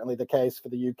was certainly the case for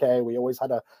the UK. We always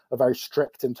had a very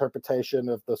strict interpretation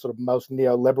of the sort of most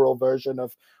neoliberal version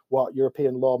of what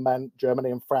European law meant.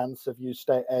 Germany and France have used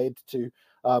state aid to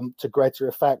greater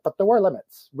effect, but there were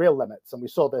limits, real limits. And we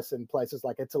saw this in places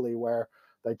like Italy, where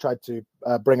they tried to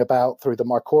bring about, through the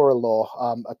Marcora law,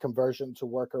 a conversion to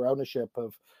worker ownership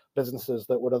of businesses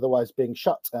that would otherwise being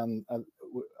shut, and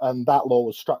that law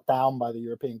was struck down by the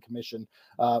European Commission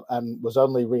and was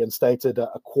only reinstated at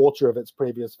a quarter of its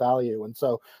previous value. And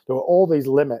so there were all these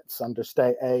limits under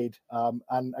state aid,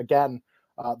 and again,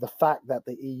 the fact that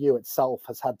the EU itself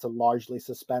has had to largely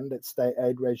suspend its state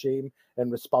aid regime in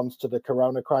response to the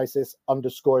corona crisis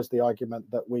underscores the argument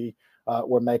that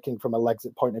we're making from a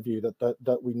Lexit point of view,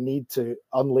 that we need to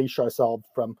unleash ourselves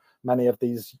from many of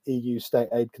these EU state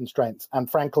aid constraints. And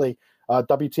frankly,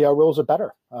 WTO rules are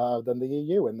better than the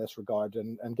EU in this regard,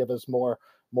 and give us more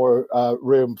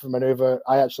room for maneuver.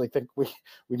 I actually think we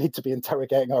need to be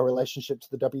interrogating our relationship to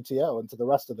the WTO and to the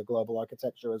rest of the global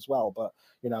architecture as well. But,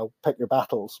 you know, pick your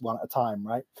battles one at a time,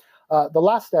 right? The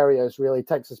last area really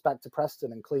takes us back to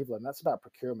Preston and Cleveland. That's about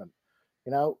procurement.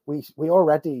 You know, we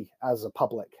already, as a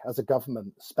public, as a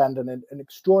government, spend an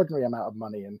extraordinary amount of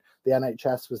money, and the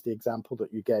NHS was the example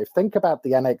that you gave. Think about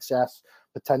the NHS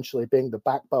potentially being the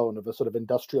backbone of a sort of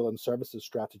industrial and services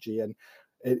strategy, and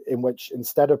in which,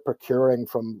 instead of procuring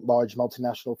from large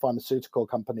multinational pharmaceutical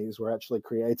companies, we're actually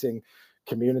creating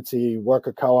community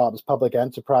worker co-ops, public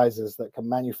enterprises that can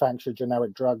manufacture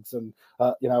generic drugs and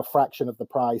you know, a fraction of the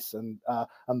price, and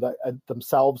that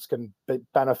themselves can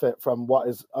benefit from what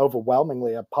is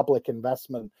overwhelmingly a public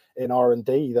investment in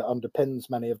R&D that underpins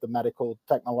many of the medical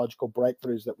technological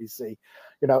breakthroughs that we see.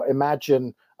 You know,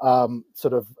 imagine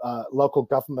sort of local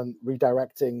government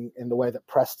redirecting in the way that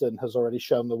Preston has already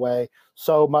shown the way,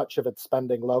 so much of its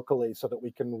spending locally, so that we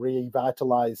can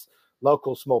revitalize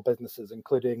local small businesses,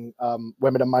 including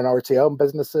women and minority-owned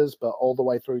businesses, but all the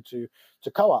way through to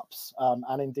co-ops,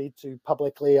 and indeed to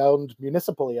publicly owned,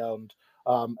 municipally owned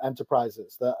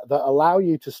enterprises that allow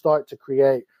you to start to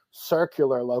create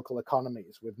circular local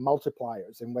economies with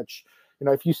multipliers, in which, you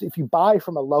know, if you buy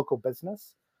from a local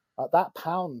business, that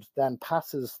pound then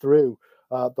passes through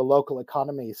the local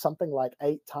economy something like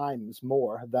 8 times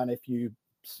more than if you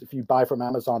buy from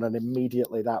Amazon, and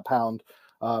immediately that pound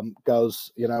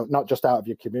goes, you know, not just out of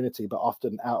your community, but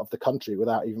often out of the country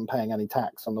without even paying any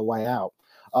tax on the way out.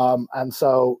 And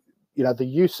so, you know, the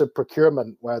use of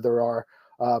procurement where there are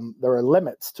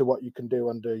limits to what you can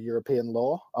do under European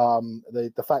law.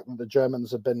 The fact that the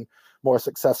Germans have been more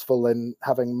successful in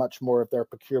having much more of their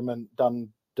procurement done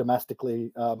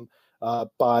domestically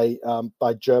by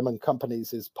German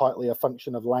companies is partly a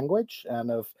function of language and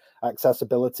of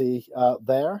accessibility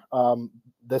there.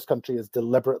 This country is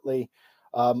deliberately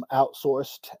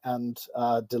outsourced and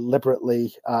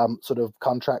deliberately sort of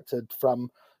contracted from,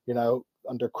 you know,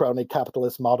 under crony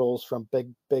capitalist models from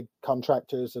big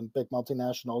contractors and big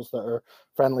multinationals that are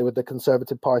friendly with the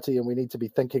Conservative Party. And we need to be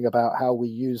thinking about how we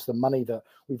use the money that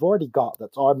we've already got,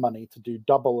 that's our money, to do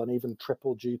double and even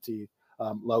triple duty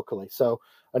locally. So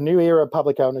a new era of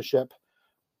public ownership,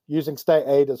 using state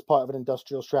aid as part of an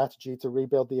industrial strategy to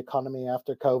rebuild the economy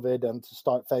after COVID and to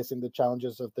start facing the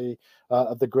challenges of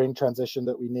the green transition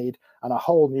that we need, and a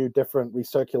whole new different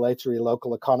recirculatory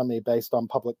local economy based on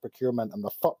public procurement and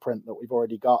the footprint that we've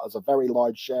already got as a very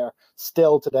large share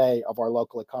still today of our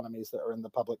local economies that are in the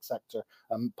public sector,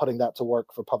 and putting that to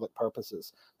work for public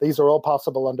purposes. These are all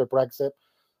possible under Brexit.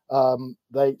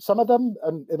 Some of them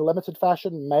in limited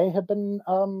fashion may have been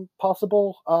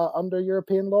possible under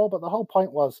European law, but the whole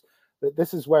point was that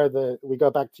this is where we go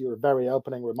back to your very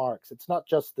opening remarks. It's not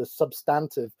just the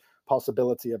substantive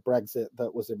possibility of Brexit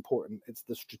that was important, it's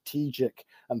the strategic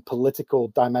and political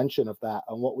dimension of that.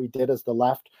 And what we did as the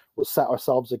left was set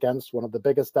ourselves against one of the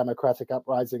biggest democratic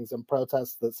uprisings and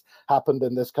protests that's happened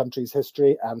in this country's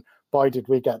history, and boy did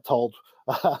we get told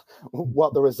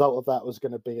what the result of that was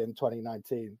going to be in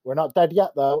 2019. We're not dead yet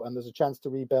though, and there's a chance to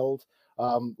rebuild.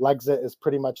 Lexit is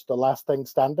pretty much the last thing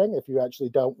standing if you actually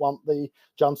don't want the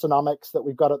Johnsonomics that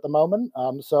we've got at the moment.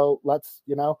 So let's,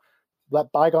 you know, let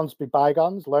bygones be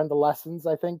bygones, learn the lessons,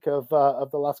 I think, of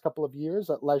the last couple of years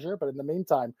at leisure. But in the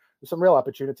meantime, there's some real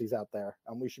opportunities out there,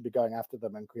 and we should be going after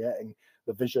them and creating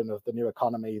the vision of the new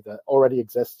economy that already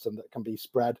exists and that can be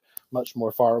spread much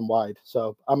more far and wide.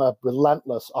 So I'm a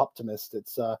relentless optimist.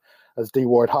 It's, as D.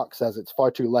 Ward Huck says, it's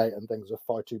far too late and things are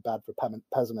far too bad for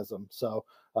pessimism. So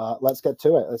let's get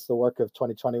to it. It's the work of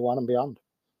 2021 and beyond.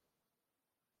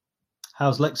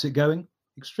 How's Lexit going?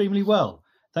 Extremely well.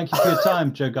 Thank you for your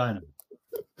time, Joe Guinan.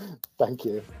 Thank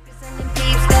you.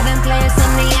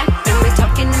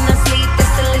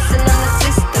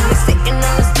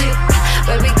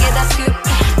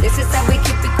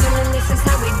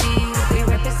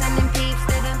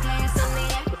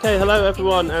 Okay, hello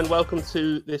everyone, and welcome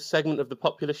to this segment of the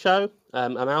Popular Show.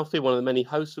 I'm Alfie, one of the many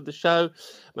hosts of the show.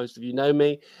 Most of you know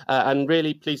me, and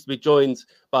really pleased to be joined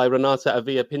by Renata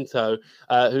Avila Pinto,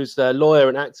 who's a lawyer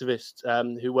and activist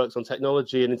who works on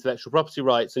technology and intellectual property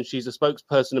rights, and she's a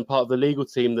spokesperson and part of the legal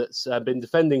team that's been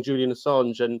defending Julian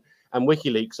Assange and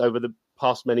WikiLeaks over the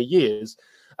past many years.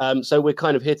 So we're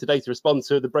kind of here today to respond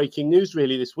to the breaking news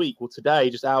really this week, or today,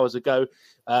 just hours ago,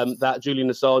 that Julian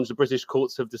Assange, the British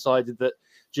courts have decided that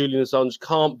Julian Assange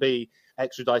can't be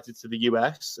extradited to the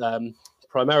US,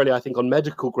 primarily, I think, on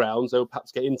medical grounds. I'll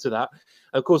perhaps get into that.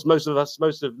 Of course, most of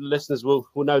listeners will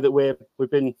know that we've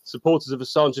been supporters of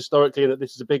Assange historically, and that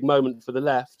this is a big moment for the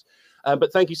left.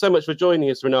 But thank you so much for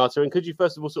joining us, Renata. And could you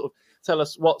first of all sort of tell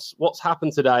us what's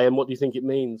happened today and what do you think it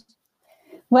means?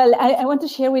 Well, I want to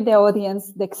share with the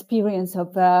audience the experience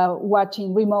of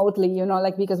watching remotely, you know,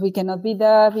 like because we cannot be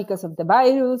there because of the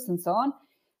virus and so on.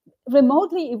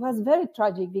 Remotely, it was very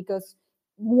tragic because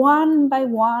one by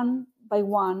one,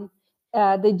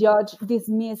 the judge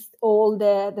dismissed all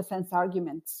the defense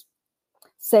arguments,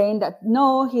 saying that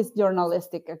no, his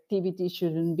journalistic activity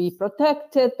shouldn't be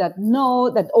protected, that no,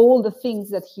 that all the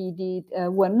things that he did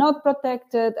were not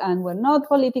protected and were not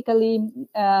politically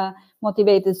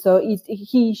motivated, so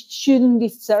he shouldn't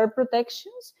deserve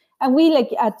protections. And we,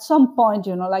 like, at some point,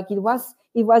 you know, like it was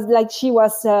like she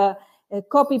was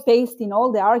copy pasting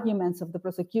all the arguments of the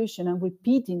prosecution and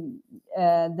repeating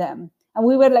them. And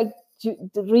we were like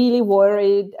really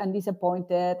worried and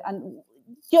disappointed, and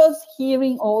just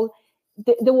hearing all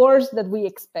the words that we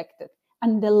expected.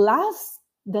 And the last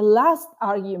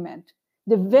argument,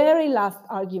 the very last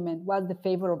argument, was the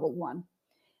favorable one.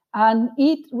 And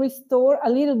it restored a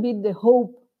little bit the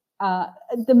hope,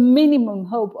 the minimum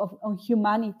hope on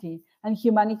humanity and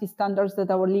humanity standards that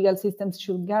our legal systems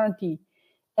should guarantee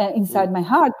inside my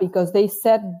heart, because they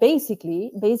said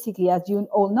basically, as you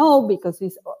all know, because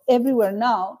it's everywhere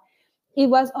now, it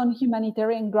was on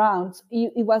humanitarian grounds.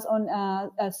 It was on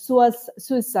a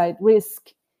suicide risk,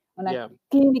 on a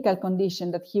clinical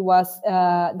condition that he was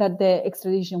that the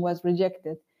extradition was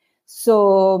rejected.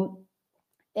 So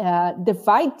the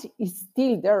fight is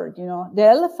still there. You know, the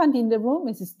elephant in the room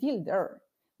is still there.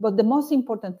 But the most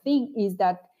important thing is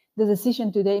that the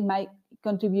decision today might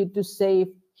contribute to save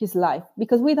his life,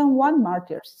 because we don't want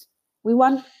martyrs. We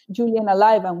want Julian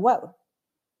alive and well.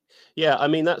 Yeah, I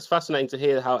mean, that's fascinating to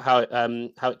hear how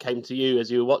it came to you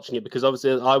as you were watching it, because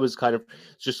obviously I was kind of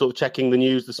just sort of checking the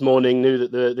news this morning, knew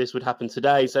that this would happen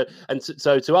today. So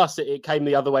to us, it came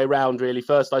the other way around, really.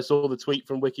 First, I saw the tweet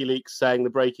from WikiLeaks saying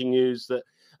the breaking news that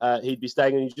he'd be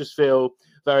staying, and you just feel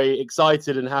very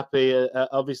excited and happy.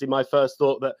 Obviously, my first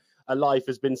thought that a life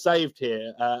has been saved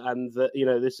here, and that, you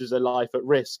know, this is a life at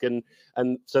risk, and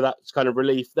so that's kind of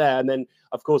relief there. And then,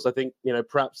 of course, I think, you know,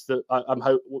 perhaps that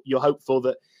you're hopeful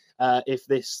that if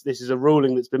this is a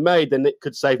ruling that's been made, then it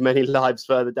could save many lives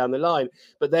further down the line.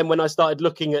 But then when I started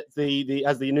looking at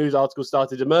as the news articles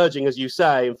started emerging, as you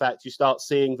say, in fact, you start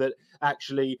seeing that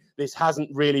actually this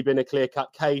hasn't really been a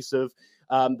clear-cut case of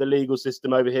the legal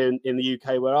system over here in the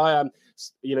UK, where I am,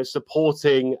 you know,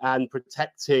 supporting and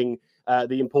protecting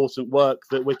the important work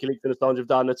that WikiLeaks and Assange have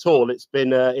done at all. It's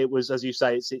been, it was, as you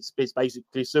say, it's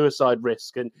basically suicide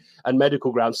risk and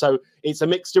medical grounds. So it's a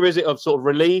mixture, is it, of sort of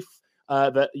relief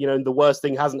that, you know, the worst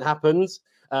thing hasn't happened,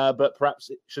 but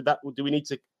perhaps do we need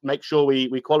to make sure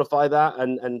we qualify that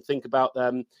and think about,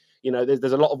 you know,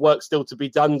 there's a lot of work still to be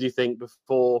done, do you think,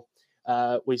 before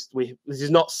this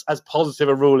is not as positive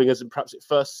a ruling as perhaps it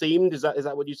first seemed? Is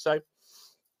that what you say?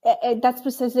 That's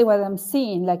precisely what I'm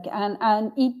seeing. Like,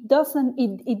 and it does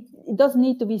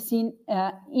need to be seen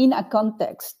in a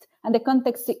context, and the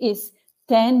context is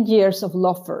 10 years of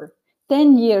lawfare,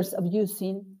 10 years of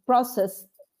using process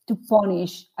to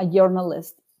punish a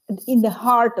journalist in the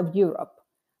heart of Europe.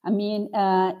 I mean,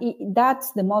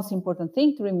 that's the most important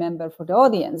thing to remember for the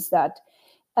audience, that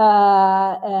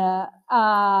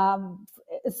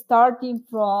starting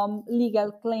from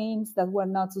legal claims that were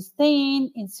not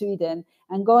sustained in Sweden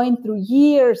and going through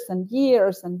years and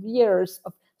years and years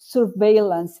of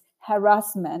surveillance,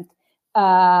 harassment,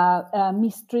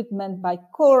 mistreatment by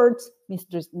courts,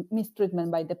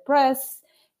 mistreatment by the press,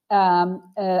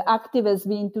 activists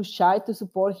being too shy to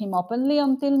support him openly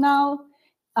until now.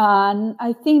 And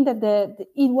I think that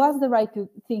it was the right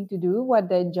thing to do, what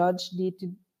the judge did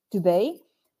today,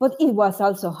 but it was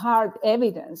also hard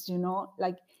evidence, you know,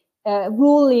 like a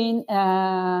ruling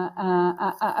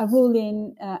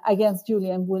against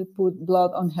Julian will put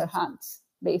blood on her hands,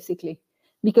 basically,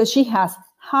 because she has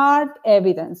hard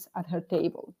evidence at her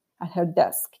table, at her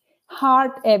desk,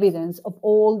 hard evidence of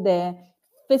all the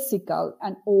physical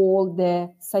and all the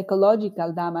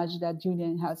psychological damage that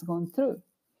Julian has gone through.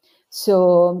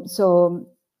 So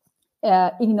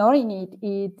ignoring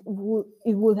it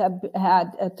would have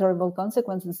had terrible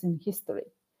consequences in history.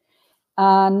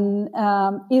 And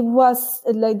it was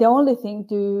like the only thing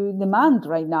to demand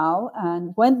right now.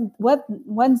 And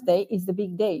Wednesday is the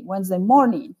big day. Wednesday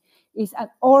morning is an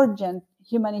urgent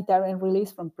humanitarian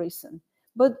release from prison.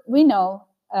 But we know,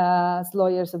 as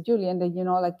lawyers of Julian, that, you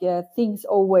know, like things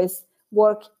always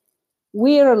work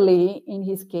weirdly in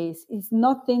his case. It's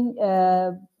nothing,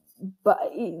 but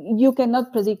you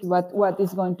cannot predict what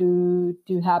is going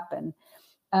to happen.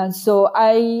 And so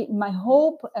my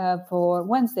hope for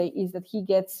Wednesday is that he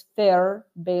gets fair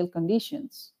bail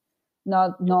conditions,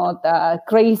 not a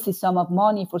crazy sum of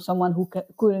money for someone who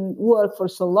couldn't work for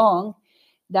so long,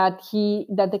 that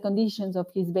the conditions of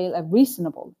his bail are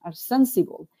reasonable, are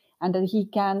sensible, and that he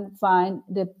can find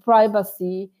the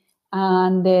privacy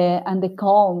and the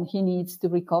calm he needs to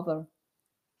recover.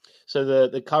 So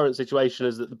the current situation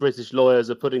is that the British lawyers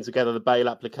are putting together the bail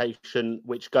application,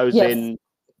 which goes Yes. in.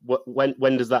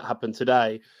 When does that happen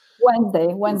today?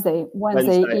 Wednesday.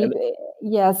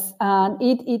 Yes, and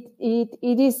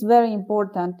it is very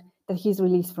important that he's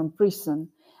released from prison.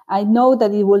 I know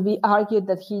that it will be argued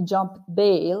that he jumped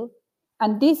bail,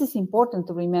 and this is important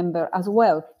to remember as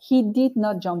well. He did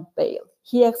not jump bail.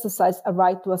 He exercised a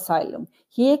right to asylum.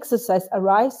 He exercised a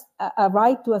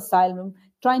right to asylum,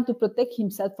 trying to protect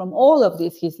himself from all of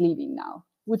this he's living now,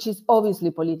 which is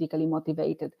obviously politically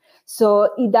motivated. So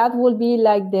that will be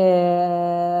like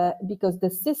because the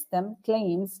system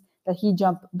claims that he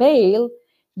jumped bail,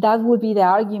 that would be the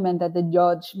argument that the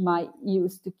judge might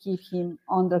use to keep him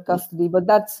under custody, but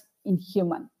that's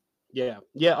inhuman. Yeah.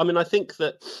 I mean, I think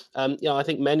that, I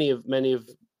think many of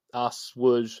us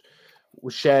would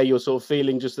share your sort of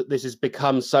feeling, just that this has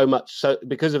become so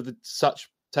because of such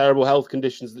terrible health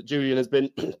conditions that Julian has been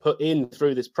put in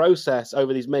through this process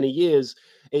over these many years.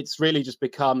 It's really just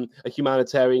become a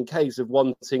humanitarian case of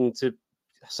wanting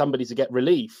somebody to get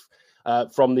relief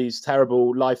from these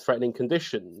terrible, life-threatening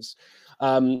conditions.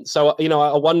 So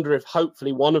I wonder if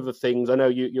hopefully one of the things, I know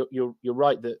you're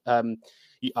right that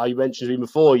you mentioned to me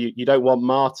before, you don't want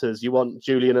martyrs, you want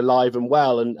Julian alive and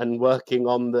well and working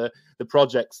on the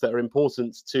projects that are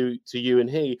important to you and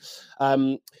he.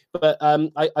 But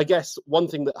I guess one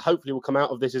thing that hopefully will come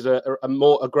out of this is a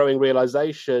growing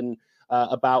realization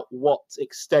about what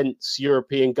extents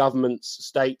European governments,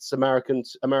 states,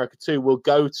 America too, will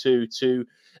go to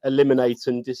eliminate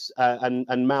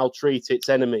and maltreat its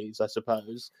enemies, I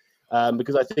suppose,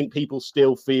 because I think people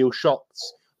still feel shocked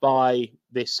by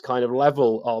this kind of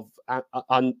level of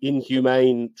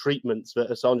inhumane treatments that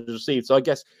Assange received. So I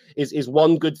guess is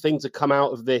one good thing to come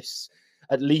out of this,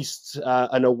 at least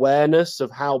an awareness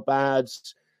of how bad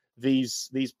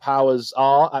these powers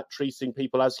are at treating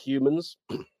people as humans.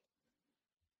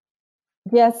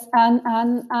 Yes, and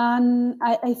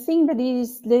I think that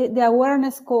is the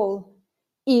awareness call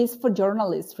is for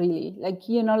journalists, really.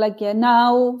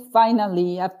 Now,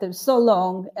 finally, after so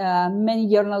long, many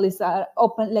journalists are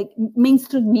open, like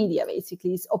mainstream media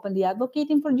basically is openly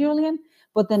advocating for Julian,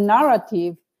 but the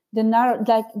narrative,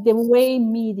 like the way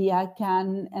media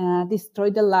can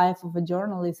destroy the life of a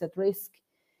journalist at risk,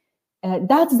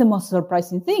 that's the most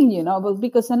surprising thing, but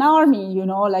because an army,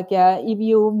 if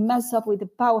you mess up with the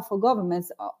powerful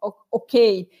governments,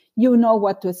 okay, you know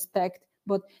what to expect,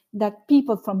 but that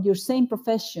people from your same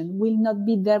profession will not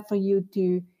be there for you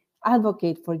to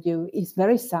advocate for you is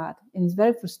very sad and it's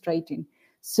very frustrating.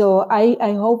 So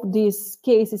I hope this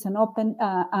case is an open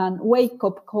and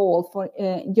wake-up call for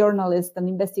journalists and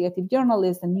investigative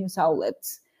journalists and news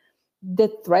outlets. The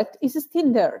threat is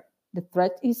still there. The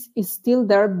threat is still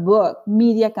there, but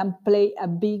media can play a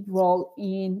big role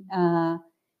in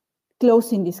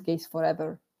closing this case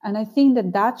forever. And I think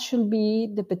that should be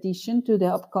the petition to the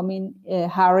upcoming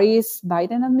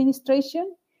Harris-Biden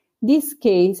administration. This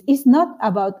case is not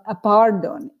about a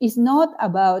pardon. It's not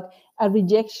about a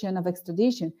rejection of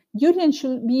extradition. Julian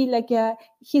should be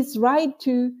his right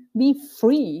to be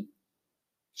free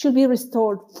should be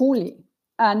restored fully.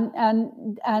 And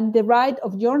the right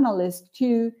of journalists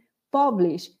to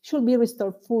publish should be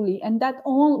restored fully. And that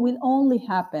will only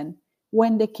happen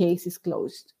when the case is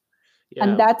closed. Yeah.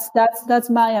 And that's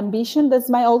my ambition. That's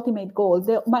my ultimate goal.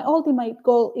 My ultimate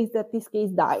goal is that this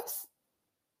case dies.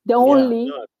 The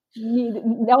only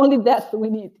death we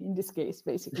need in this case,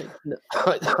 basically.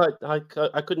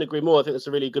 I couldn't agree more. I think that's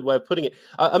a really good way of putting it.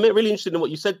 I'm really interested in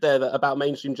what you said there about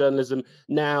mainstream journalism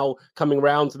now coming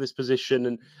around to this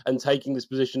position and taking this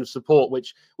position of support,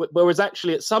 whereas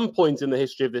actually at some point in the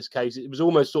history of this case, it was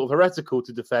almost sort of heretical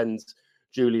to defend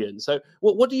Julian. So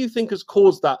what do you think has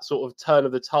caused that sort of turn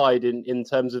of the tide in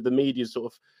terms of the media's sort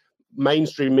of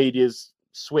mainstream media's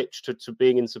switch to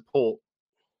being in support?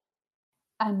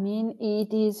 I mean,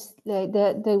 it is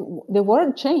the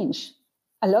world changed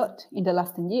a lot in the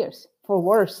last 10 years, for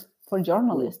worse, for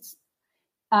journalists.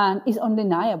 And it's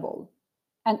undeniable.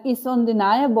 And it's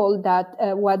undeniable that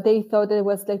what they thought it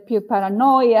was like pure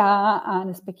paranoia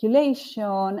and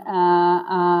speculation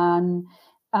and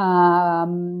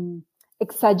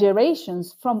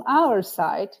exaggerations from our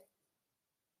side,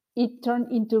 it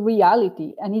turned into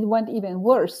reality, and it went even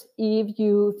worse. If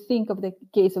you think of the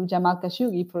case of Jamal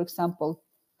Khashoggi, for example,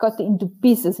 cut into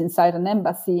pieces inside an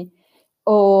embassy,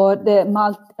 or the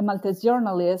Maltese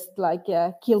journalist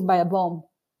killed by a bomb,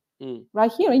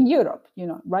 right here in Europe,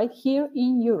 right here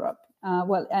in Europe.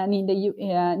 And in the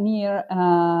near,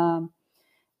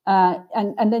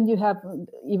 and then you have,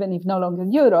 even if no longer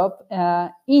Europe,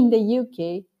 in the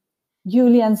UK,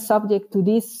 Julian subject to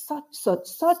these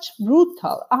such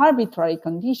brutal, arbitrary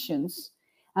conditions,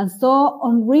 and so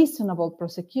unreasonable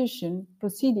prosecution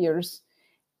procedures,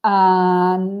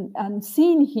 and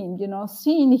seeing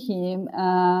him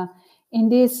in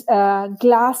this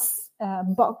glass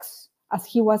box, as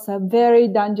he was a very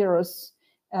dangerous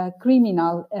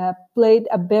criminal, played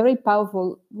a very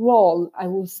powerful role, I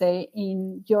would say,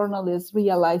 in journalists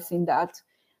realizing that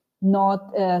not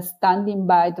standing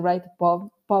by the right to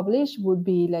publish would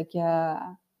be like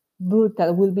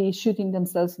brutal, will be shooting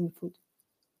themselves in the foot.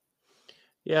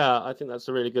 Yeah, I think that's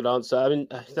a really good answer. I mean,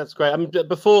 that's great. I mean,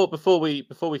 before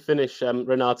we finish,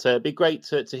 Renata, it'd be great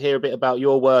to hear a bit about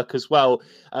your work as well.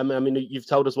 I mean, you've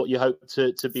told us what you hope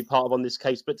to be part of on this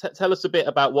case, but tell us a bit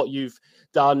about what you've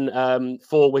done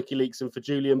for WikiLeaks and for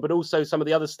Julian, but also some of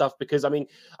the other stuff. Because I mean,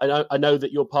 I know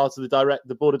that you're part of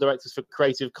the board of directors for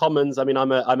Creative Commons. I mean,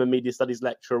 I'm a media studies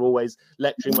lecturer, always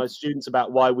lecturing my students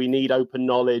about why we need open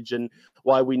knowledge and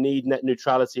why we need net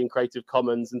neutrality and Creative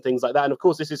Commons and things like that. And of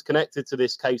course, this is connected to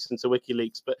this case and to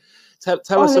WikiLeaks. But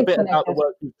tell us a bit about the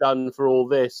work you've done for all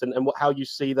this, and how you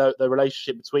see the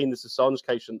relationship between this Assange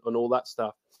case and all that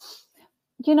stuff.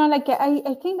 You know, like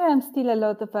I think that I'm still a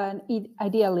lot of an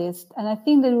idealist, and I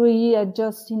think that we are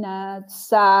just in a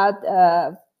sad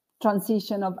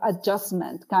transition of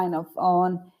adjustment, kind of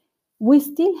on. We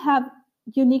still have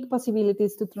unique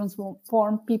possibilities to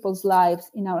transform people's lives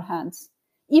in our hands.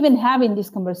 Even having this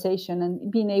conversation and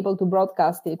being able to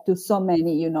broadcast it to so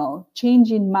many,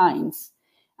 changing minds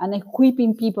and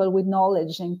equipping people with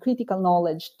knowledge and critical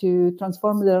knowledge to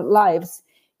transform their lives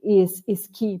is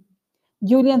key.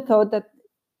 Julian thought that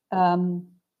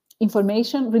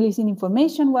releasing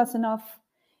information was enough.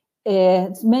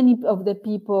 Many of the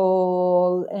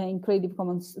people in Creative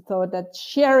Commons thought that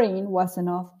sharing was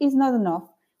enough. It's not enough.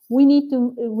 We need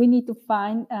to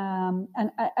find, and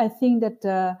I think that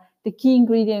the key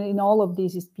ingredient in all of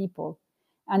this is people.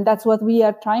 And that's what we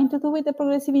are trying to do with the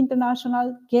Progressive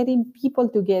International, getting people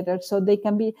together so they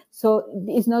can be, so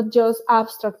it's not just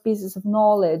abstract pieces of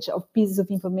knowledge, of pieces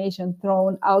of information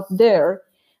thrown out there,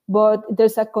 but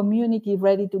there's a community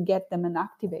ready to get them and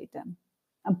activate them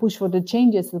and push for the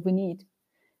changes that we need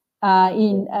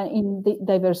in the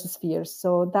diverse spheres.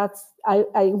 So I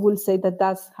will say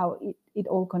that's how it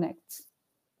all connects.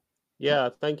 Yeah,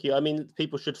 thank you. I mean,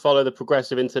 people should follow the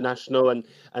Progressive International and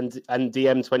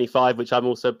DM25, which I'm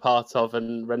also part of,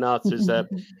 and Renata's a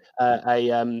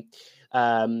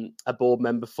board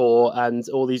member for, and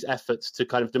all these efforts to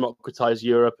kind of democratize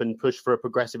Europe and push for a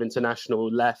progressive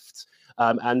international left.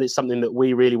 And it's something that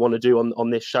we really want to do on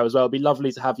this show as well. It'd be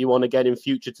lovely to have you on again in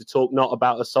future to talk not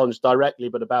about Assange directly,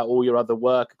 but about all your other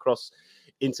work across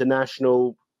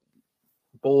international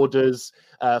borders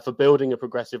for building a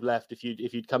progressive left. If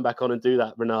you'd come back on and do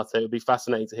that, Renata, it would be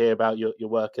fascinating to hear about your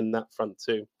work in that front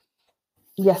too.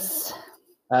 Yes.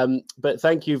 But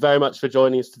thank you very much for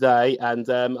joining us today, and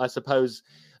I suppose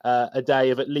a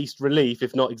day of at least relief,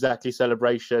 if not exactly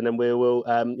celebration. And we will,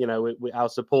 our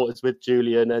support is with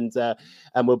Julian, and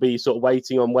we'll be sort of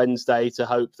waiting on Wednesday to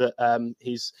hope that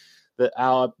that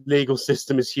our legal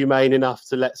system is humane enough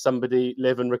to let somebody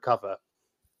live and recover.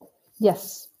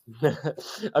 Yes.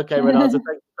 Okay, Renata, thank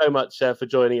you so much for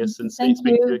joining us, and speak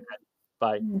to you again.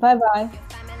 Bye. Bye-bye.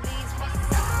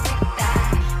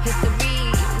 History